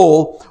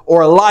soul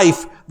or a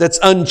life that's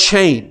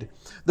unchained.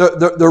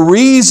 The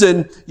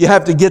reason you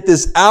have to get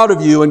this out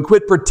of you and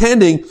quit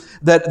pretending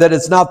that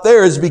it's not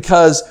there is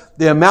because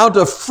the amount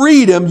of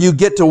freedom you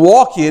get to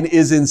walk in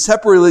is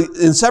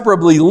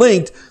inseparably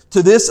linked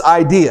to this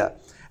idea.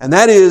 And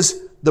that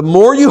is, the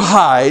more you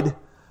hide,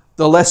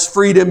 the less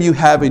freedom you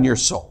have in your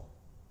soul.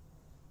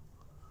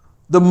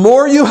 The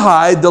more you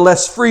hide, the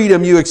less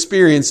freedom you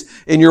experience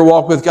in your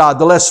walk with God.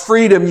 The less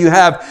freedom you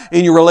have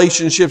in your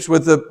relationships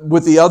with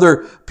the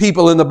other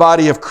people in the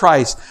body of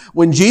Christ.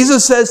 When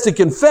Jesus says to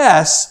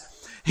confess,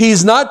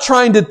 He's not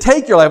trying to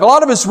take your life. A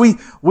lot of us, we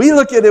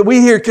look at it, we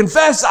hear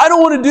confess. I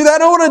don't want to do that. I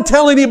don't want to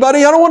tell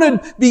anybody. I don't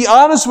want to be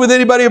honest with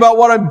anybody about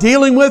what I'm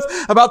dealing with,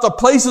 about the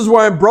places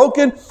where I'm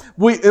broken.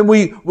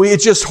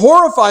 It's just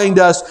horrifying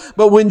to us.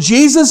 But when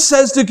Jesus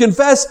says to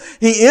confess,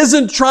 He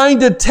isn't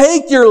trying to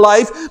take your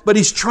life, but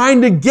He's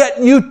trying to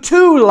get you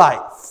to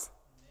life.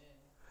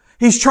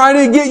 He's trying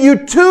to get you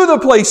to the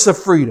place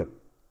of freedom.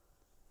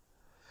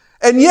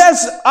 And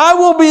yes, I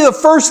will be the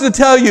first to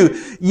tell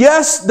you,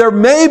 yes, there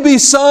may be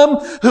some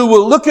who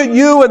will look at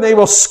you and they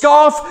will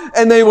scoff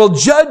and they will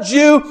judge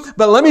you.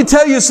 But let me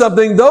tell you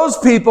something, those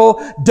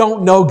people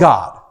don't know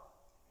God.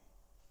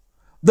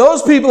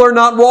 Those people are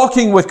not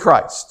walking with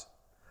Christ.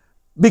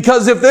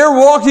 Because if they're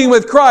walking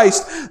with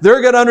Christ,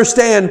 they're going to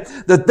understand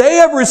that they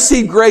have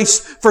received grace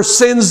for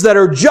sins that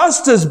are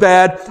just as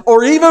bad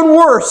or even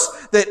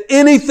worse than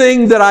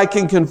anything that I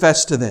can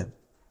confess to them.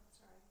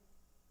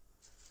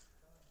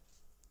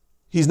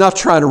 He's not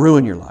trying to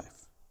ruin your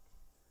life.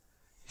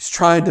 He's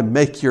trying to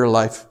make your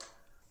life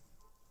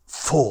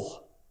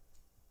full.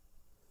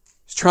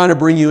 He's trying to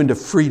bring you into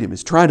freedom.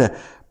 He's trying to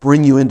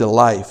bring you into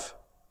life.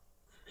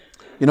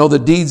 You know, the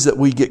deeds that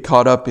we get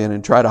caught up in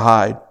and try to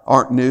hide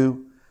aren't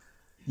new.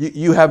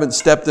 You haven't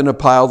stepped in a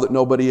pile that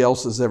nobody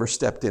else has ever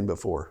stepped in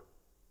before.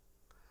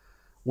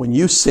 When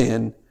you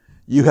sin,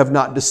 you have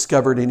not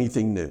discovered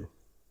anything new.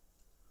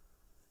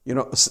 You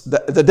know,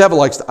 the devil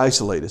likes to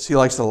isolate us. He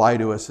likes to lie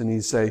to us, and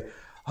he'd say,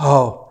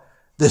 oh,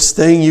 this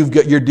thing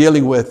you're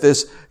dealing with,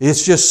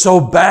 it's just so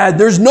bad.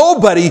 There's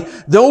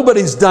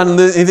nobody's done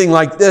anything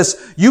like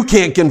this. You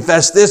can't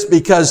confess this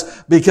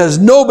because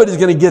nobody's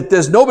going to get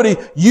this.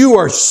 You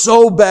are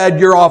so bad,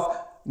 you're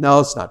off. No,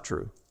 it's not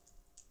true.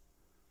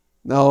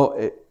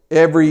 No,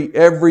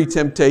 every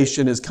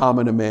temptation is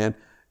common to man.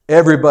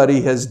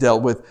 Everybody has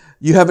dealt with.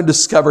 You haven't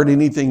discovered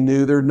anything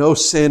new. There's no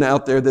sin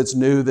out there that's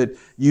new that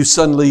you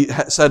suddenly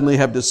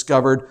have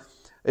discovered.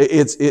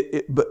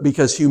 But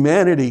because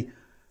humanity,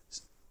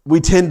 we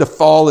tend to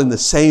fall in the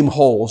same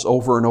holes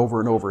over and over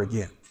and over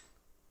again.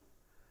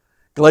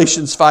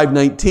 Galatians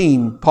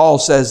 5:19, Paul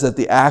says that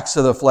the acts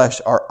of the flesh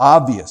are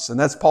obvious. And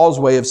that's Paul's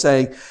way of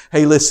saying,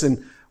 hey,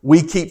 listen,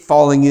 we keep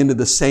falling into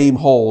the same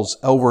holes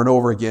over and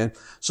over again.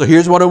 So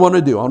here's what I want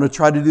to do. I want to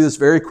try to do this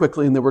very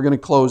quickly, and then we're going to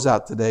close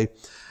out today.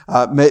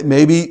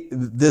 Maybe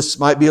this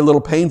might be a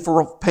little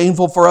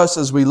painful for us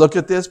as we look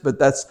at this,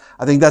 but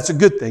I think that's a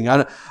good thing.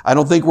 I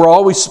don't think we're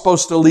always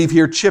supposed to leave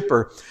here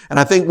chipper. And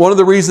I think one of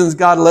the reasons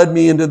God led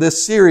me into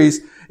this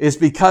series is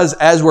because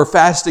as we're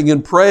fasting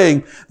and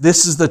praying,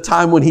 this is the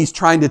time when He's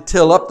trying to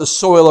till up the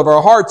soil of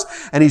our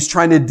hearts, and He's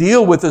trying to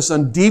deal with us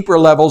on deeper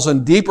levels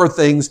and deeper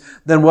things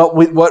than what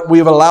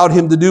we've allowed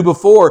Him to do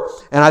before.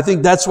 And I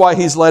think that's why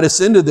He's led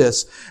us into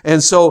this.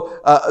 And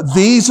so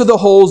these are the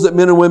holes that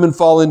men and women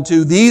fall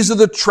into. These are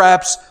the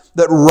traps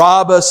that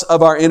rob us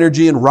of our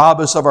energy and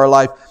rob us of our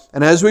life.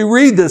 And as we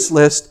read this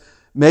list,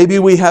 maybe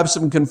we have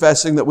some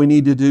confessing that we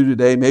need to do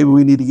today. Maybe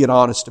we need to get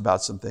honest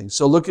about some things.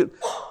 So look at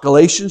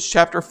Galatians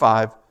chapter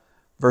 5.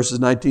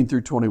 Verses 19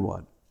 through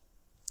 21.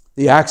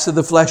 The acts of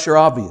the flesh are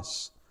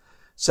obvious.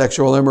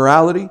 Sexual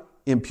immorality,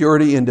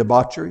 impurity and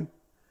debauchery,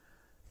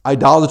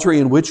 idolatry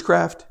and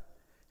witchcraft,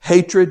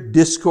 hatred,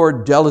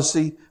 discord,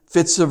 jealousy,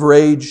 fits of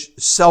rage,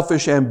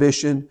 selfish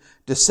ambition,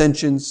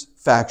 dissensions,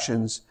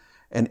 factions,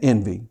 and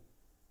envy,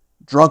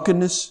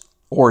 drunkenness,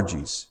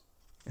 orgies,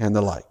 and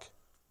the like.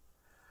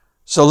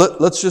 So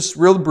let's just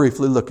real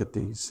briefly look at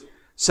these.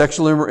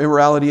 Sexual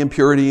immorality,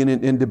 impurity,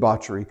 and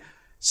debauchery.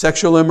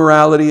 Sexual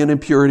immorality and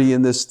impurity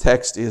in this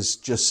text is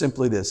just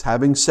simply this: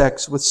 having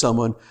sex with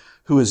someone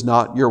who is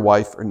not your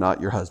wife or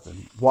not your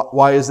husband.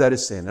 Why is that a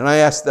sin? And I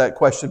ask that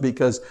question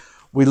because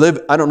we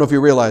live, I don't know if you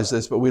realize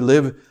this, but we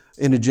live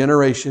in a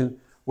generation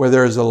where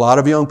there's a lot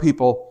of young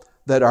people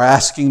that are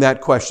asking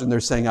that question. They're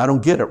saying, I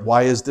don't get it.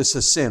 Why is this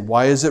a sin?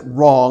 Why is it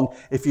wrong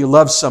if you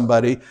love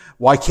somebody?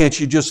 Why can't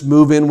you just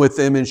move in with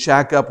them and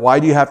shack up?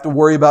 Why do you have to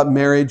worry about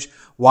marriage?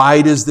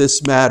 Why does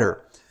this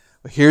matter?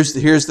 Here's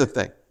the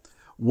thing.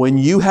 When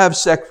you have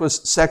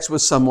sex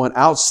with someone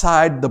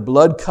outside the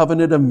blood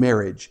covenant of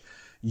marriage,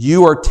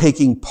 you are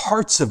taking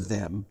parts of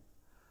them,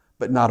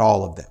 but not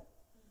all of them.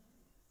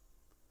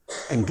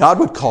 And God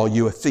would call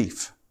you a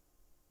thief.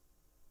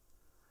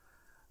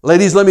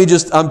 Ladies, let me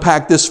just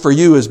unpack this for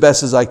you as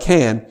best as I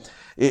can.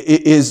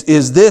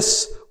 Is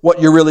this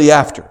what you're really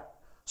after?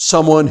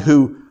 Someone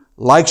who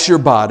likes your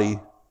body,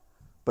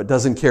 but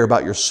doesn't care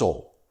about your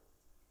soul?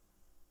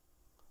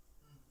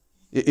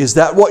 Is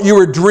that what you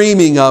were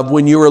dreaming of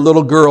when you were a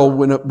little girl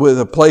with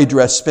a play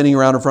dress spinning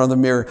around in front of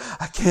the mirror?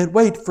 I can't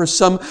wait for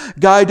some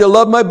guy to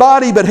love my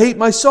body but hate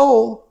my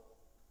soul.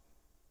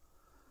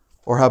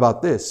 Or how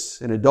about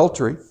this? In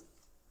adultery,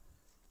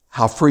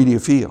 how free do you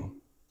feel?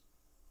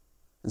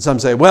 And some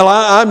say, well,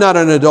 I'm not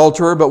an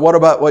adulterer, but what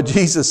about what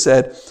Jesus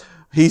said?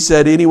 He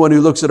said, anyone who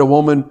looks at a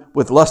woman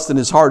with lust in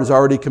his heart has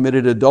already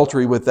committed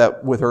adultery with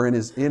her in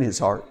his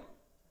heart.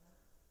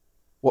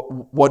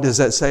 What does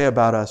that say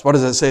about us? What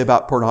does that say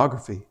about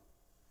pornography?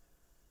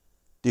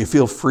 Do you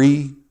feel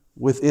free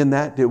within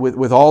that?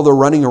 With all the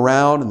running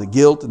around and the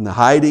guilt and the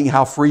hiding,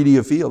 how free do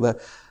you feel?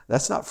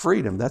 That's not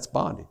freedom, that's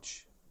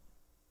bondage.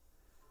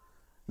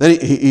 Then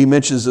he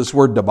mentions this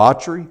word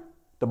debauchery.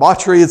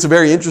 Debauchery, it's a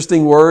very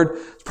interesting word.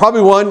 It's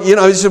probably one,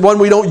 it's one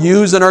we don't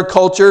use in our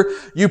culture.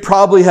 You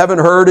probably haven't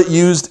heard it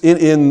used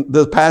in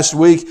the past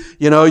week.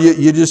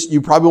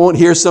 You probably won't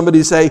hear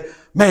somebody say,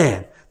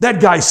 man,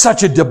 that guy's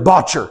such a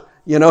debaucher.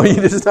 You're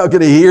just not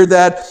going to hear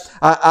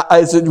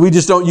that. We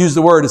just don't use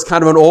the word. It's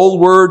kind of an old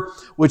word,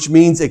 which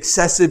means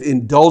excessive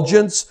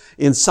indulgence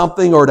in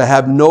something or to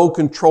have no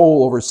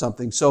control over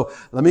something. So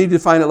let me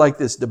define it like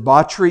this.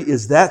 Debauchery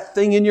is that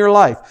thing in your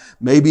life.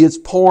 Maybe it's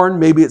porn.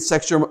 Maybe it's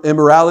sexual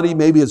immorality.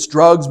 Maybe it's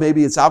drugs.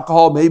 Maybe it's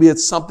alcohol. Maybe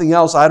it's something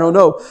else. I don't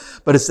know.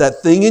 But it's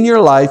that thing in your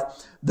life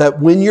that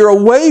when you're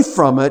away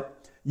from it,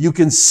 you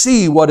can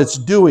see what it's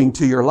doing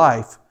to your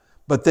life.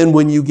 But then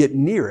when you get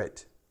near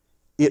it,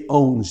 it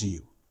owns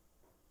you.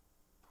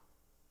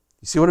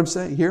 You see what I'm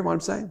saying? Hear what I'm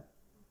saying?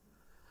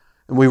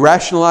 And we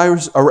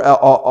rationalize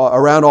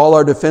around all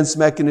our defense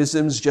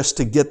mechanisms just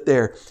to get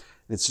there.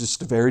 It's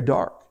just very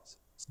dark.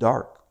 It's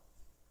dark.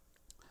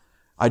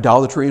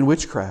 Idolatry and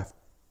witchcraft.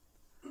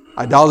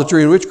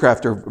 Idolatry and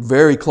witchcraft are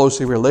very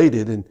closely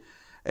related,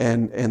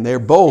 and they're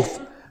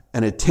both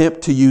an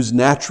attempt to use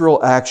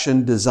natural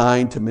action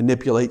designed to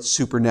manipulate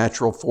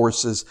supernatural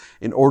forces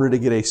in order to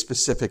get a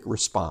specific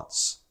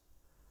response.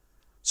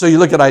 So you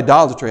look at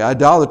idolatry.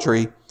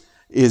 Idolatry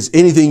is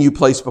anything you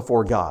place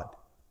before God.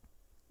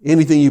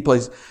 Anything you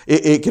place.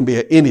 It can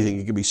be anything.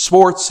 It can be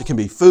sports. It can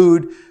be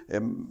food.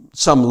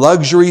 Some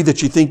luxury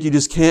that you think you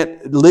just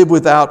can't live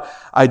without.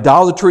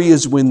 Idolatry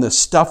is when the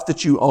stuff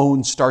that you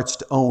own starts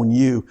to own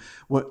you.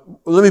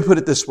 Let me put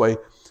it this way.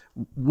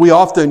 We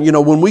often,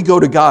 when we go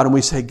to God and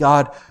we say,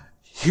 God,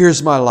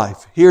 here's my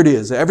life. Here it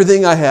is.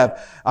 Everything I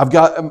have. I'm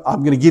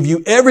going to give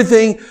you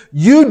everything.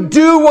 You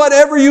do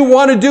whatever you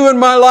want to do in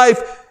my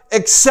life,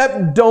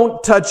 except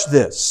don't touch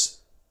this.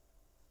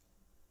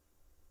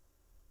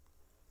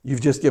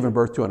 You've just given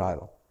birth to an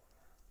idol.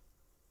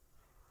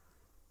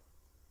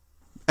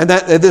 And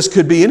this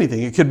could be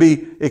anything. It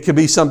could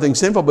be something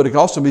simple, but it could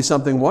also be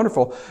something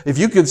wonderful. If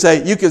you could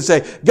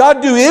say,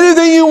 God, do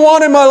anything you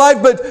want in my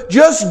life, but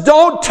just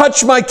don't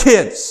touch my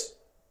kids.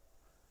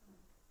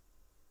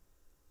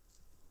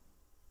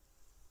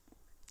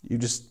 You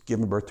just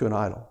given birth to an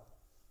idol.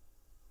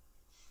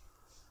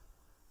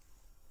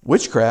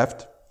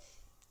 Witchcraft,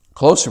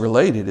 closely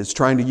related, is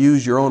trying to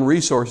use your own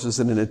resources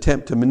in an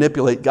attempt to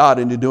manipulate God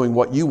into doing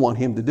what you want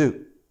Him to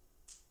do.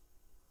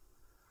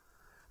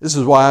 This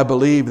is why I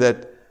believe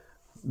that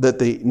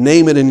the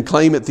name it and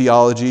claim it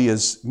theology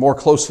is more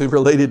closely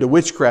related to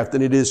witchcraft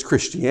than it is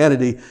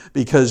Christianity,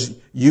 because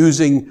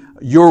using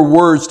your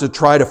words to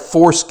try to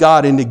force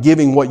God into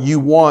giving what you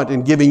want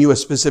and giving you a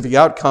specific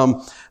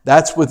outcome,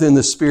 that's within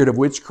the spirit of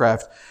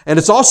witchcraft. And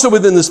it's also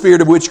within the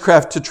spirit of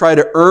witchcraft to try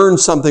to earn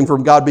something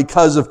from God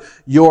because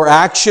of your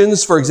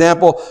actions. For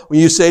example, when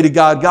you say to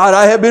God, God,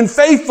 I have been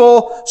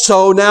faithful,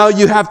 so now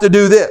you have to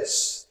do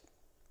this.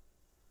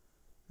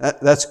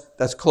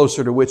 That's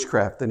closer to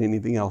witchcraft than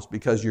anything else,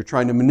 because you're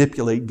trying to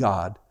manipulate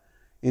God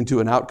into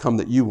an outcome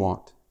that you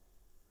want.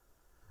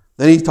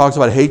 Then he talks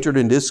about hatred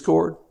and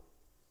discord.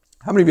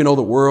 How many of you know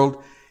the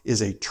world is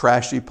a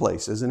trashy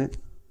place, isn't it?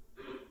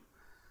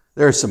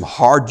 There's some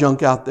hard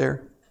junk out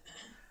there.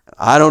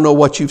 I don't know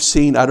what you've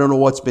seen. I don't know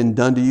what's been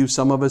done to you.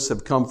 Some of us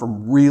have come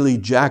from really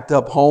jacked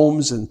up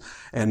homes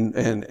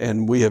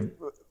and we have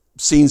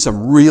seen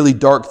some really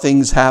dark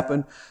things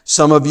happen.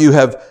 Some of you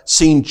have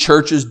seen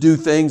churches do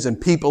things and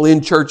people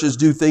in churches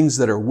do things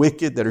that are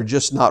wicked, that are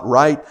just not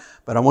right.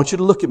 But I want you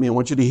to look at me. I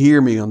want you to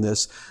hear me on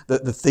this.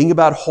 The thing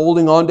about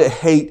holding on to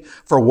hate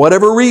for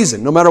whatever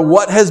reason, no matter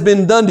what has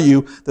been done to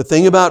you, the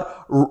thing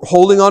about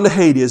holding on to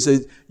hate is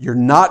that you're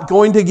not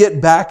going to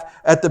get back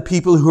at the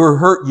people who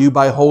hurt you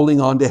by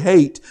holding on to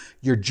hate.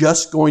 You're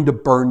just going to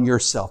burn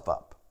yourself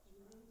up.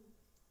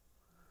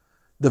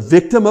 The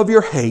victim of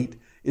your hate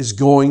is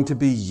going to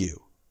be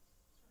you.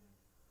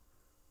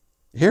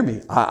 Hear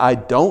me. I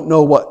don't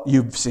know what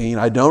you've seen.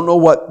 I don't know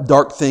what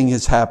dark thing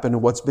has happened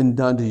and what's been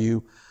done to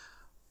you.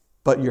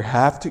 But you're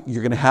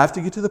going to have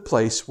to get to the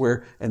place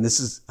where, and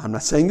I'm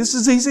not saying this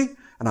is easy,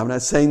 and I'm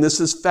not saying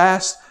this is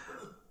fast,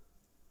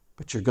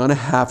 but you're going to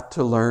have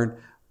to learn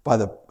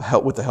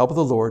with the help of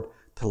the Lord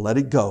to let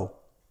it go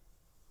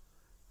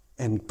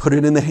and put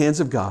it in the hands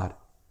of God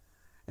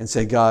and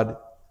say, God,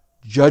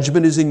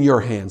 judgment is in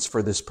your hands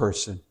for this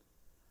person.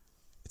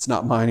 It's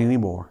not mine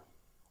anymore,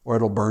 or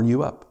it'll burn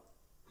you up.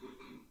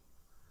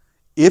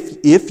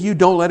 If you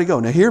don't let it go,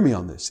 now hear me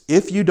on this.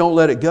 If you don't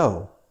let it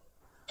go,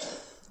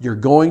 you're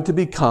going to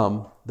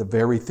become the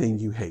very thing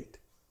you hate.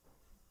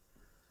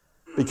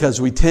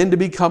 Because we tend to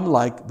become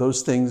like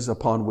those things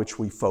upon which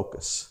we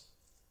focus.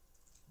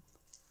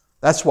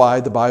 That's why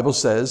the Bible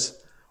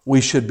says we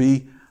should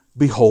be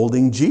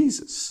beholding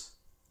Jesus.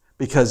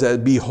 Because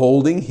at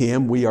beholding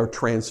Him, we are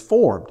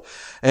transformed.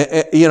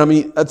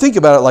 Think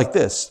about it like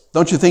this.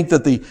 Don't you think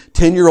that the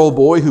 10-year-old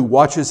boy who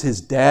watches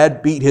his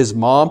dad beat his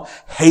mom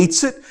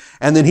hates it?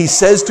 And then he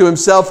says to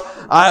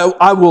himself,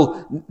 I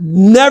will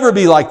never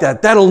be like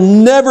that. That'll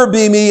never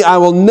be me. I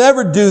will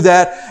never do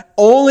that.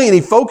 And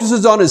he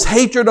focuses on his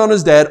hatred on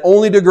his dad,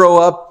 only to grow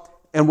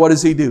up. And what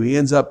does he do? He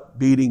ends up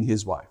beating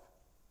his wife.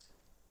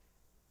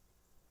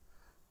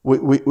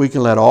 We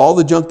can let all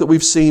the junk that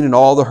we've seen and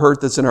all the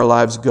hurt that's in our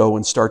lives go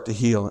and start to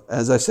heal.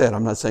 As I said,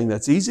 I'm not saying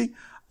that's easy.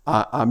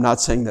 I'm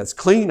not saying that's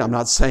clean. I'm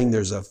not saying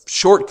there's a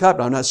shortcut.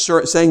 I'm not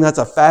saying that's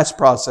a fast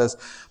process.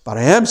 But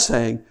I am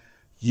saying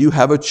you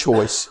have a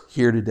choice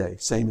here today,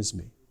 same as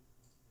me.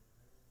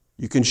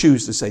 You can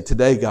choose to say,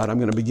 today, God, I'm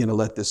going to begin to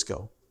let this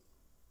go.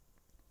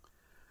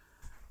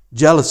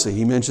 Jealousy,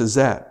 he mentions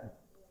that.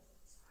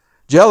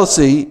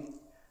 Jealousy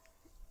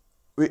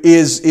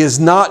is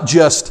not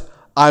just,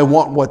 I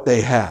want what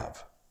they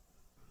have.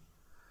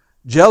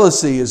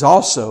 Jealousy is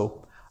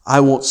also, I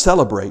won't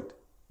celebrate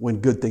when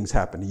good things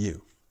happen to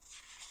you.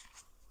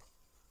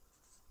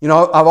 You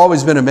know, I've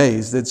always been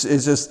amazed.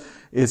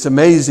 It's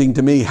amazing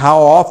to me how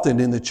often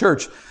in the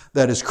church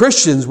that as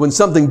Christians, when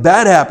something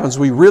bad happens,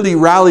 we really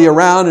rally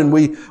around and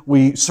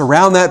we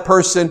surround that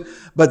person.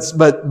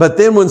 But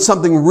then when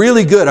something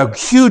really good, a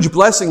huge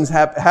blessing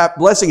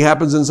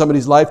happens in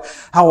somebody's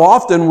life, how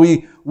often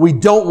we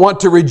don't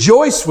want to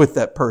rejoice with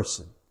that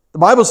person. The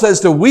Bible says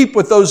to weep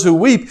with those who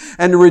weep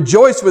and to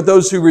rejoice with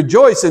those who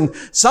rejoice. And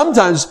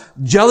sometimes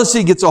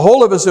jealousy gets a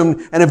hold of us, and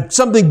if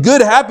something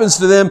good happens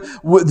to them,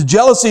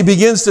 jealousy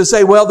begins to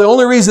say, well, the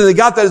only reason they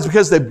got that is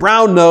because they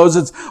brown nose.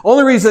 It's the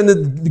only reason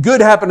that good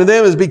happened to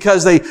them is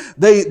because they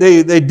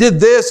did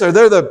this, or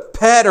they're the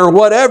pet or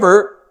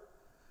whatever.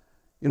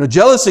 You know,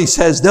 jealousy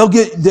says they'll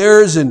get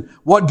theirs and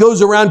what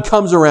goes around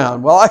comes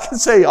around. Well, all I can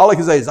say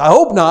is, I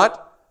hope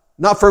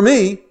not for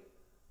me,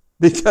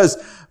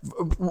 because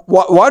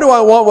why do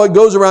I want what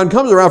goes around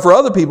comes around for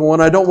other people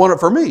when I don't want it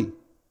for me?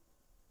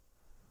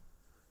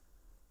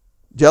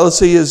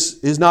 Jealousy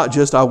is not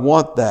just I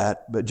want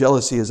that, but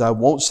jealousy is I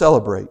won't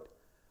celebrate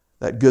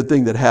that good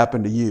thing that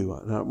happened to you.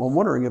 And I'm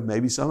wondering if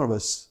maybe some of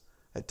us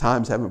at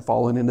times haven't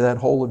fallen into that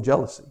hole of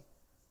jealousy.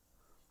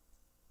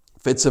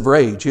 Fits of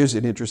rage. Here's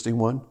an interesting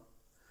one. Do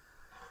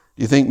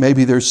you think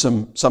maybe there's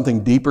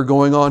something deeper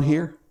going on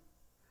here?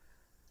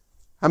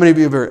 How many of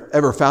you have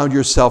ever found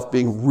yourself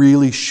being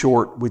really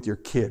short with your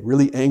kid,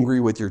 really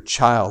angry with your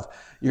child?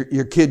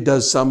 Your kid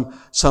does some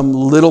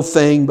little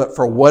thing, but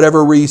for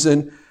whatever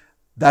reason,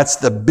 that's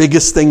the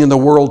biggest thing in the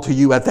world to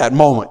you at that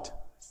moment.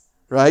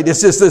 Right?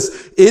 It's just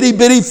this itty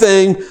bitty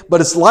thing,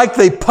 but it's like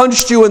they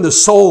punched you in the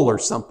soul or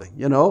something,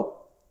 you know?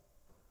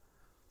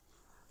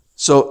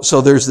 So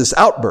there's this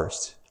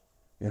outburst.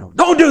 You know,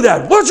 don't do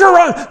that. What's your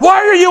wrong? Why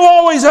are you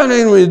always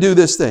unable to do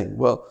this thing?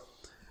 Well,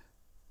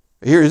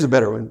 here's a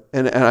better one.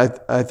 And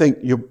I think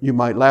you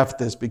might laugh at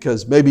this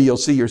because maybe you'll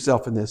see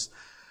yourself in this.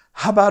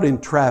 How about in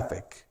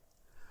traffic?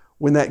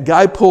 When that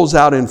guy pulls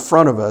out in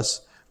front of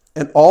us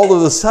and all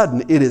of a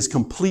sudden it is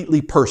completely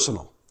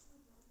personal.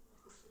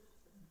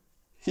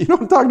 You know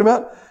what I'm talking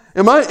about?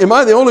 Am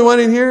I the only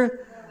one in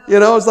here? You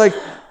know, it's like,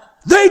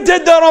 they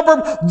did that on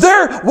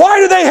purpose. Why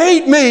do they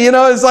hate me? You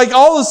know, it's like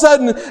all of a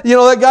sudden, you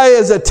know, that guy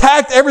has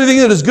attacked everything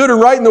that is good and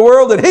right in the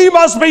world and he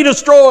must be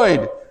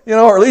destroyed. You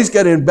know, or at least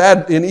get in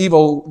bad and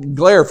evil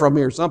glare from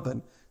me or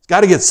something. It's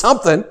got to get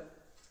something.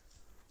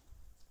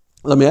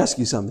 Let me ask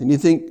you something. You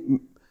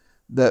think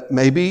that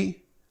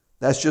maybe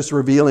that's just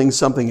revealing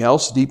something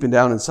else deep and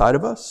down inside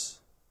of us?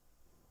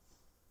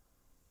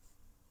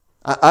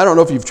 I don't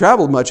know if you've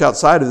traveled much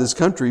outside of this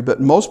country, but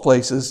most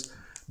places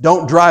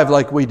don't drive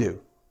like we do.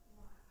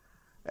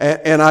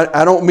 And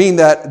I don't mean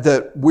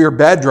that we're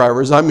bad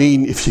drivers. I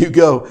mean, if you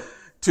go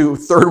to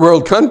third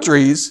world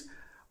countries,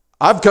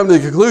 I've come to the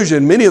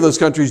conclusion many of those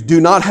countries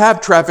do not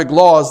have traffic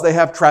laws. They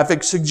have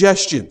traffic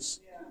suggestions.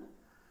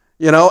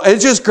 You know, and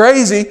it's just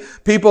crazy.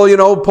 People, you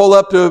know, pull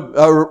up to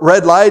a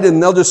red light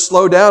and they'll just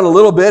slow down a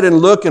little bit and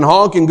look and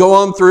honk and go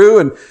on through.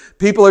 And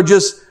people are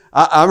just,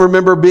 I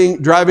remember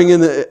driving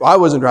I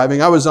wasn't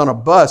driving, I was on a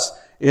bus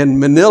in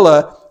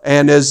Manila.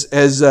 And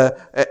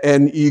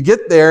and you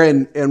get there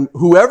and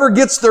whoever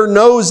gets their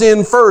nose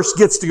in first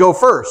gets to go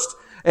first.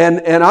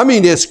 And I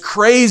mean, it's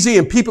crazy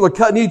and people are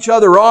cutting each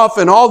other off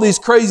and all these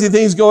crazy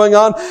things going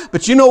on.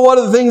 But you know, one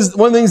of the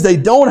things they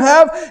don't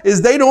have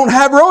is they don't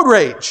have road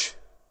rage.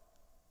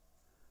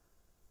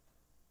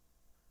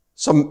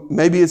 So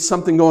maybe it's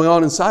something going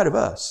on inside of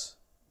us.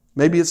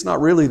 Maybe it's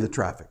not really the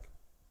traffic.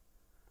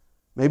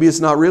 Maybe it's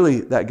not really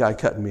that guy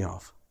cutting me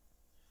off.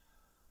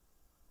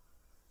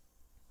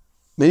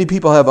 Many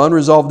people have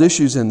unresolved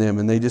issues in them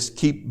and they just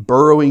keep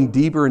burrowing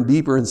deeper and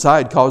deeper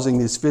inside, causing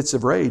these fits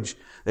of rage.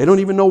 They don't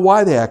even know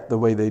why they act the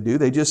way they do.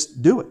 They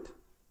just do it.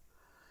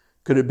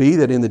 Could it be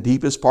that in the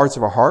deepest parts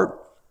of our heart,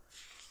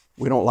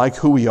 we don't like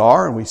who we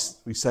are and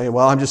we say,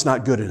 well, I'm just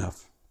not good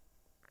enough?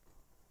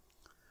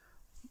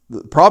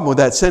 The problem with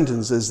that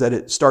sentence is that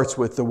it starts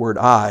with the word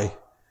I.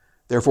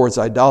 Therefore, it's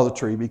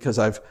idolatry because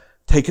I've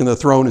taken the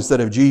throne instead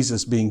of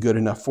Jesus being good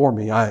enough for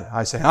me.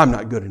 I say, I'm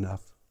not good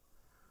enough.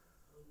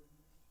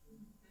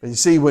 But you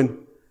see,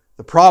 when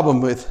the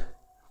problem with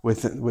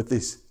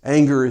this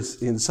anger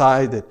is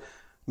inside, that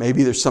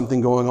maybe there's something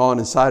going on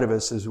inside of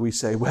us as we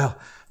say, well,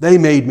 they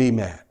made me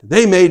mad.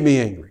 They made me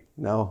angry.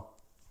 No.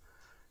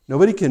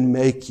 Nobody can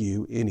make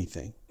you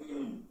anything.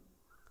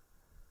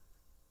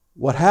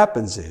 What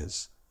happens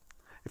is,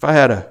 if I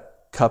had a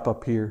cup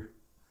up here,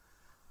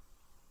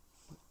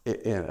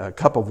 a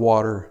cup of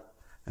water,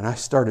 and I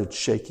started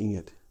shaking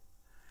it,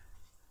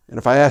 and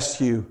if I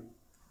asked you,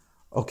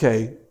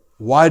 okay,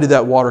 why did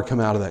that water come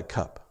out of that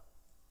cup?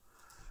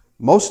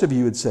 Most of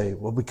you would say,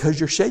 well, because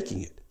you're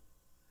shaking it.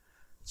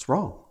 It's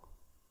wrong.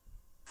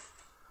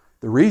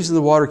 The reason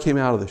the water came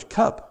out of the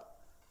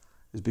cup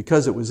is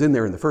because it was in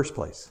there in the first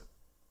place.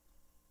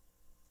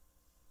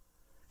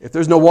 If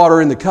there's no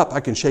water in the cup, I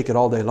can shake it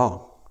all day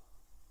long.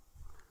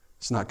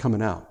 It's not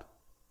coming out.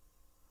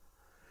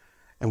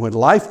 And when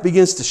life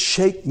begins to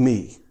shake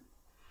me,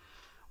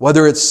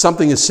 whether it's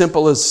something as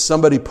simple as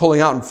somebody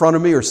pulling out in front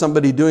of me or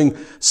somebody doing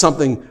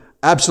something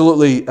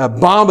absolutely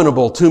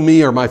abominable to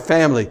me or my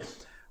family,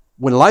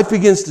 when life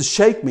begins to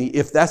shake me,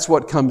 if that's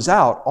what comes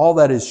out, all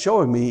that is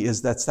showing me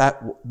is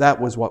that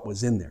was what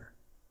was in there.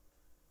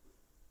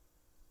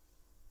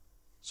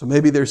 So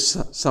maybe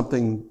there's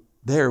something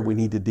there we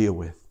need to deal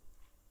with.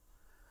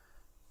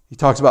 He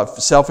talks about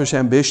selfish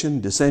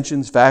ambition,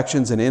 dissensions,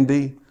 factions, and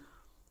envy.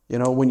 You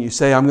know, when you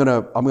say, I'm going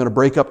to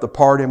break up the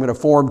party, I'm going to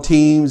form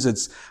teams, I'm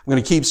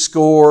going to keep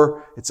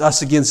score, it's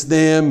us against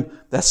them,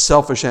 that's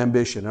selfish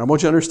ambition. And I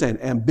want you to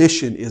understand,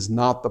 ambition is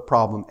not the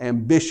problem.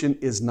 Ambition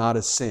is not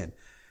a sin.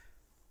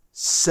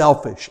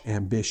 Selfish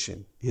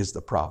ambition is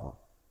the problem.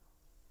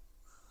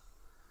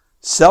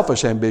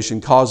 Selfish ambition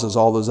causes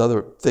all those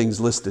other things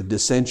listed,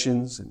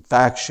 dissensions and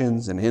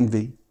factions and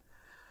envy.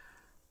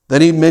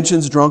 Then he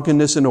mentions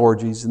drunkenness and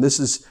orgies, and this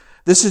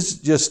is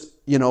just,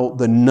 you know,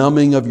 the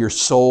numbing of your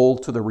soul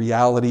to the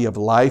reality of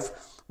life,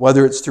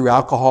 whether it's through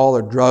alcohol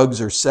or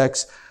drugs or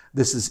sex.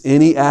 This is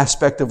any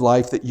aspect of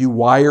life that you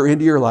wire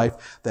into your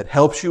life that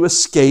helps you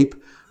escape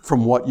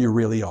from what you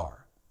really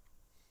are.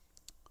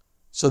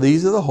 So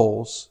these are the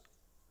holes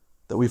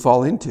that we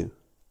fall into.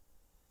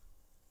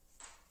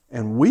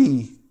 And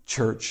we,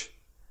 church,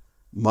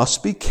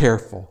 must be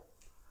careful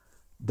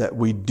that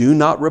we do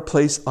not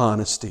replace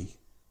honesty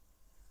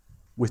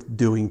with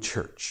doing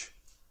church.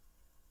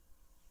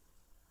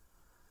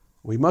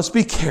 We must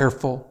be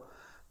careful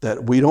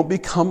that we don't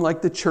become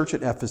like the church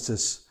at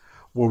Ephesus,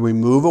 where we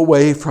move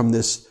away from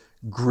this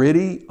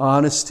gritty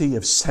honesty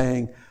of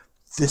saying,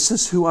 this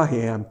is who I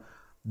am,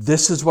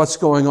 this is what's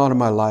going on in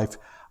my life.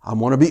 I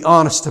want to be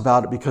honest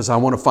about it because I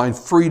want to find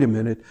freedom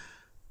in it,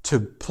 to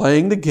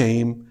playing the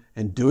game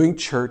and doing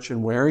church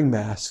and wearing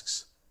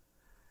masks.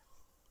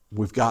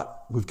 We've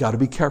got to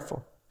be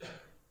careful.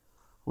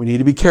 We need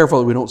to be careful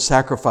that we don't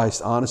sacrifice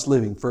honest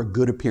living for a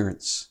good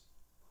appearance.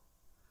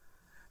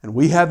 And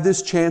we have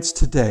this chance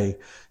today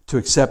to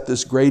accept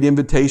this great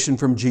invitation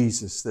from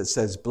Jesus that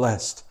says,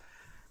 blessed,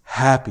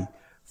 happy,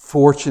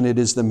 fortunate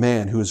is the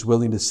man who is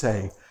willing to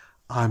say,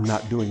 I'm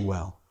not doing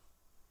well.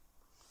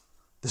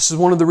 This is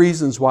one of the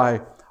reasons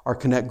why our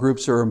Connect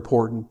groups are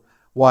important,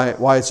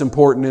 why it's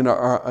important in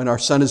our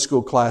Sunday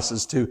school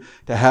classes to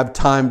have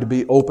time to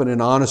be open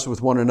and honest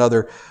with one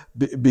another,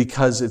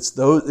 because it's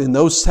in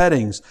those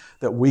settings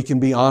that we can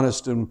be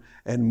honest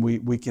and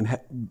we can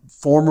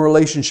form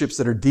relationships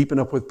that are deep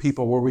enough with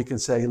people where we can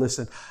say,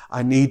 listen,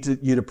 I need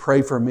you to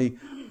pray for me.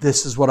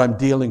 This is what I'm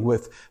dealing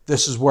with.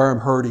 This is where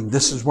I'm hurting.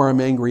 This is where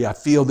I'm angry. I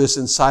feel this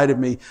inside of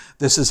me.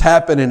 This has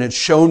happened and it's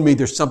shown me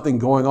there's something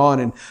going on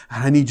and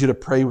I need you to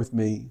pray with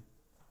me.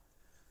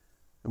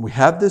 And we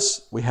have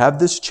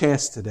this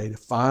chance today to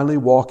finally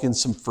walk in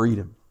some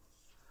freedom.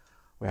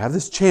 We have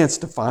this chance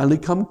to finally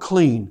come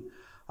clean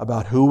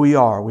about who we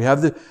are.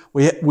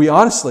 We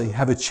honestly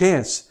have a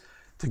chance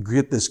to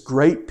get this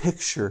great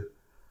picture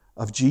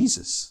of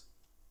Jesus.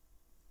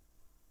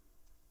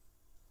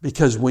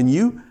 Because when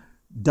you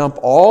dump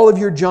all of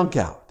your junk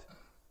out,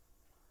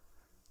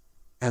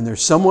 and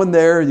there's someone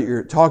there that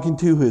you're talking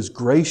to who is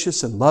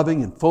gracious and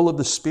loving and full of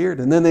the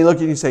Spirit, and then they look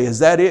at you and say, is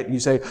that it? And you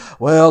say,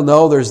 well,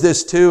 no, there's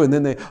this too. And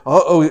then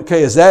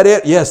okay, is that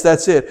it? Yes,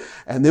 that's it.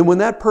 And then when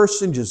that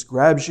person just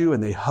grabs you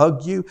and they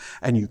hug you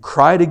and you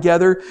cry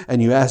together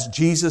and you ask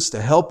Jesus to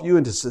help you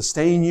and to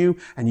sustain you,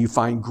 and you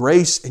find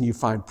grace and you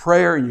find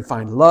prayer and you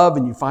find love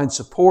and you find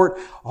support,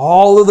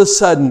 all of a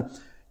sudden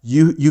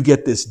you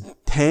get this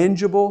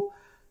tangible,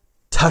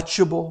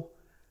 touchable,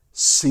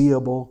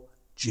 seeable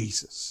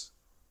Jesus.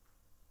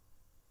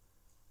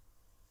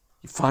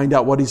 You find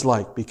out what He's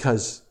like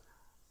because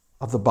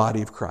of the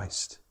body of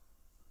Christ.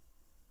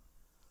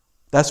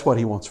 That's what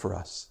He wants for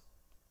us.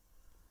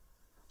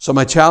 So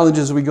my challenge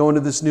as we go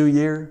into this new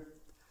year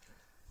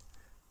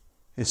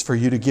is for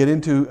you to get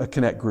into a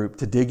Connect group,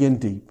 to dig in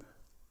deep,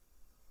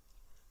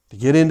 to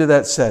get into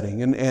that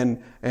setting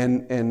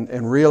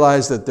and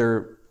realize that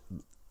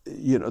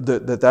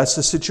that's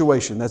the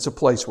situation. That's a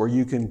place where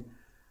you can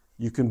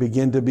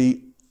begin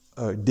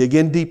to dig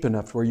in deep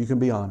enough where you can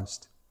be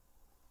honest.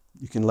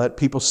 You can let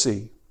people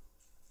see,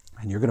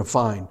 and you're going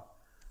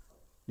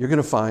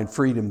to find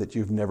freedom that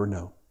you've never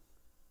known.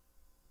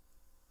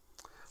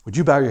 Would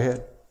you bow your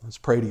head? Let's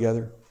pray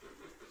together.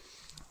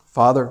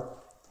 Father,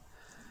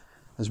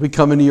 as we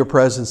come into your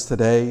presence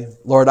today,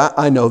 Lord,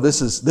 I know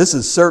this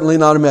is certainly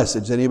not a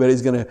message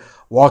anybody's going to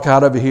walk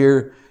out of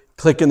here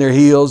clicking their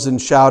heels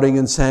and shouting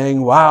and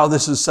saying, wow,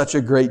 this is such a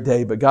great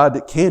day. But God,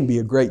 it can be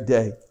a great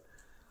day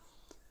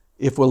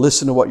if we'll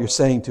listen to what you're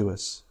saying to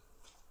us.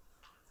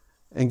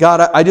 And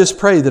God, I just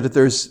pray that if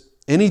there's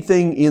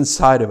anything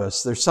inside of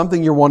us, there's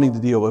something you're wanting to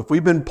deal with. If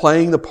we've been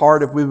playing the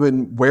part, if we've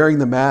been wearing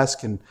the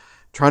mask and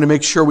trying to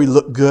make sure we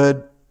look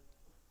good,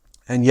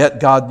 and yet,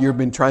 God, you've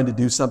been trying to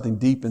do something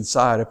deep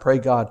inside, I pray,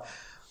 God,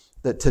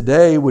 that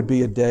today would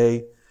be a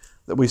day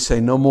that we say,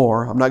 no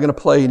more. I'm not going to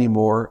play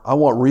anymore. I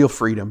want real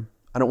freedom.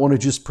 I don't want to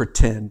just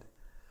pretend.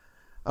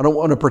 I don't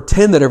want to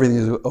pretend that everything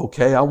is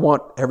okay. I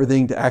want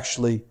everything to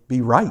actually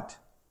be right.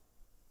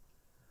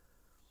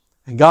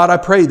 And God, I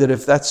pray that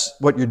if that's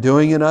what you're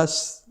doing in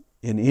us,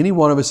 in any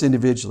one of us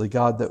individually,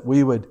 God, that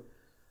we would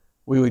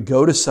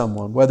go to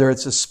someone, whether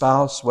it's a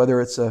spouse, whether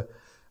it's a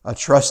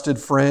trusted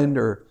friend,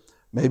 or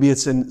maybe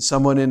it's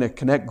someone in a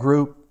Connect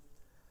group,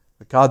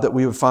 but God, that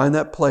we would find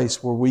that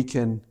place where we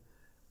can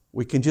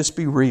just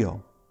be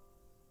real.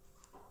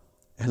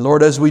 And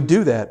Lord, as we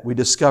do that, we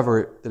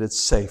discover that it's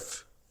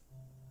safe,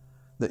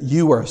 that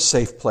you are a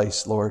safe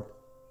place, Lord.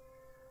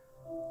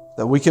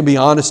 That we can be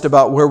honest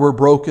about where we're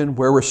broken,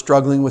 where we're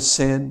struggling with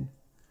sin.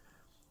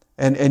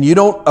 And you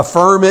don't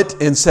affirm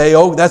it and say,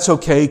 oh, that's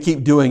okay,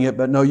 keep doing it.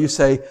 But no, you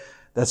say,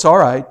 that's all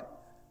right.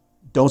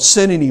 Don't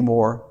sin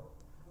anymore.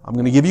 I'm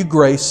going to give you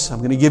grace. I'm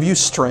going to give you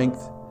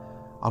strength.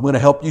 I'm going to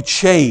help you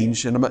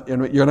change. And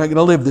you're not going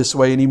to live this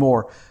way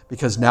anymore.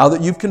 Because now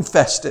that you've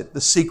confessed it,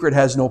 the secret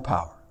has no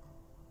power.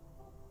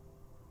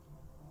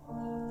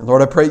 And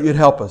Lord, I pray you'd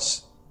help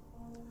us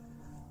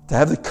to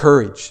have the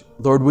courage.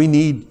 Lord, we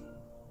need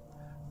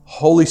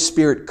Holy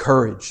Spirit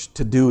courage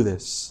to do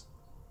this.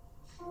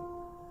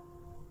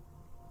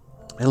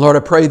 And Lord, I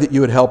pray that you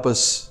would help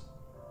us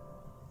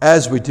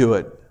as we do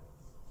it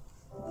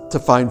to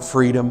find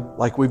freedom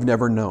like we've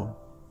never known.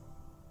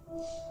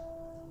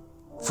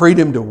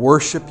 Freedom to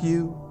worship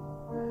you.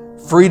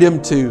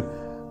 Freedom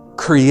to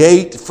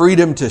create.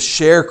 Freedom to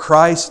share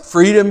Christ.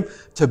 Freedom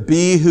to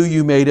be who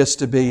you made us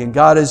to be. And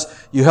God,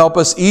 as you help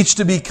us each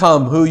to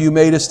become who you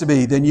made us to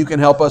be, then you can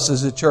help us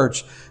as a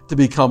church to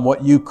become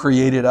what you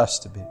created us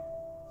to be.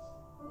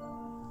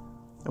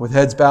 And with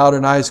heads bowed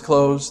and eyes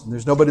closed, and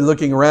there's nobody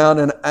looking around,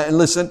 and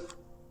listen,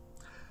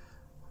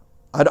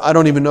 I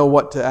don't even know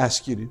what to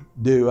ask you to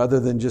do other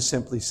than just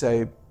simply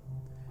say,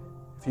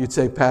 if you'd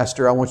say,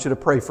 Pastor, I want you to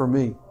pray for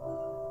me.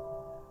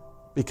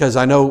 Because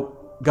I know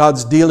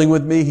God's dealing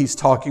with me. He's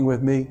talking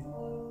with me.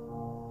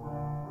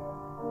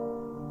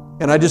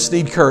 And I just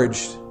need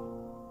courage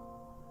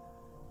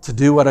to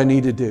do what I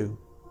need to do.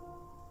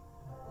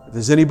 If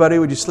there's anybody,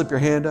 would you slip your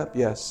hand up?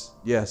 Yes,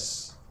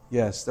 yes,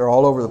 yes. They're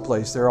all over the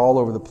place. They're all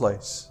over the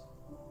place.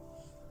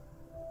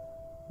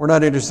 We're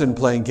not interested in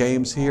playing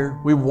games here.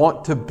 We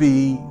want to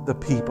be the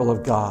people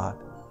of God.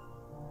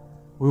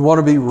 We want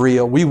to be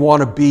real. We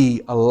want to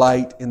be a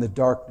light in the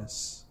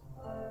darkness.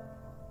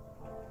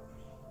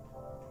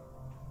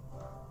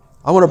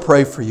 I want to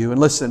pray for you. And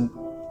listen,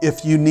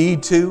 if you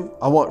need to,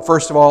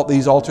 first of all,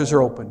 these altars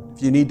are open.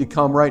 If you need to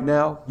come right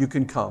now, you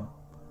can come.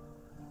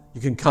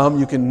 You can come,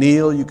 you can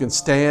kneel, you can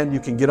stand, you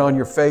can get on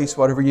your face,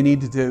 whatever you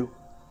need to do.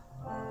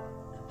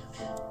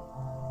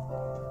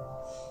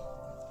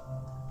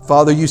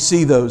 Father, you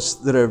see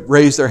those that have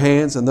raised their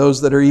hands and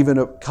those that are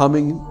even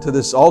coming to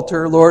this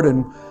altar, Lord,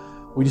 and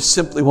we just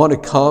simply want to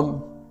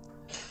come.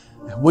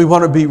 We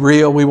want to be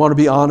real. We want to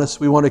be honest.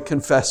 We want to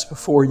confess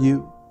before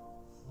you.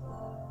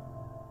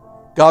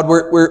 God,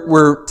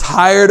 we're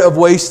tired of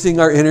wasting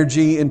our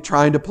energy in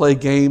trying to play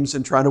games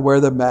and trying to wear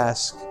the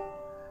mask.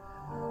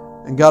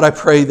 And God, I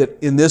pray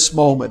that in this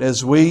moment,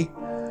 as we,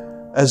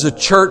 as a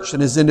church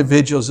and as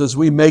individuals, as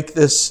we make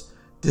this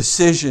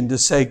decision to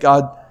say,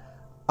 God,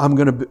 I'm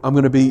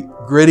going to be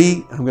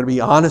gritty. I'm going to be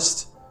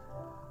honest.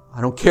 I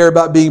don't care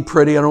about being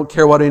pretty. I don't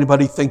care what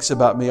anybody thinks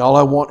about me. All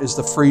I want is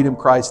the freedom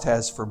Christ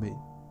has for me.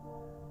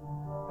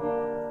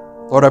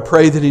 Lord, I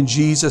pray that in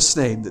Jesus'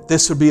 name, that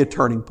this would be a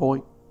turning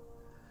point.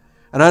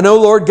 And I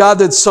know, Lord God,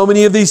 that so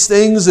many of these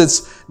things,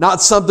 it's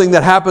not something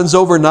that happens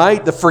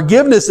overnight. The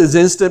forgiveness is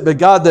instant, but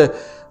God,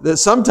 that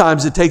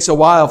sometimes it takes a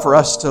while for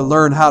us to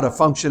learn how to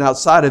function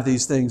outside of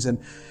these things. And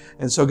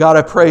so, God,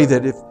 I pray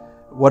that if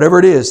whatever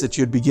it is, that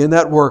you'd begin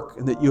that work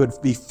and that you would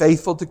be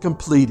faithful to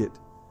complete it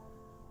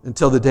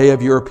until the day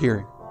of your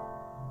appearing.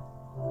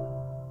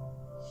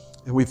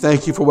 And we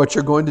thank you for what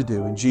you're going to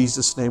do. In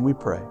Jesus' name we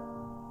pray.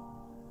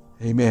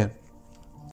 Amen.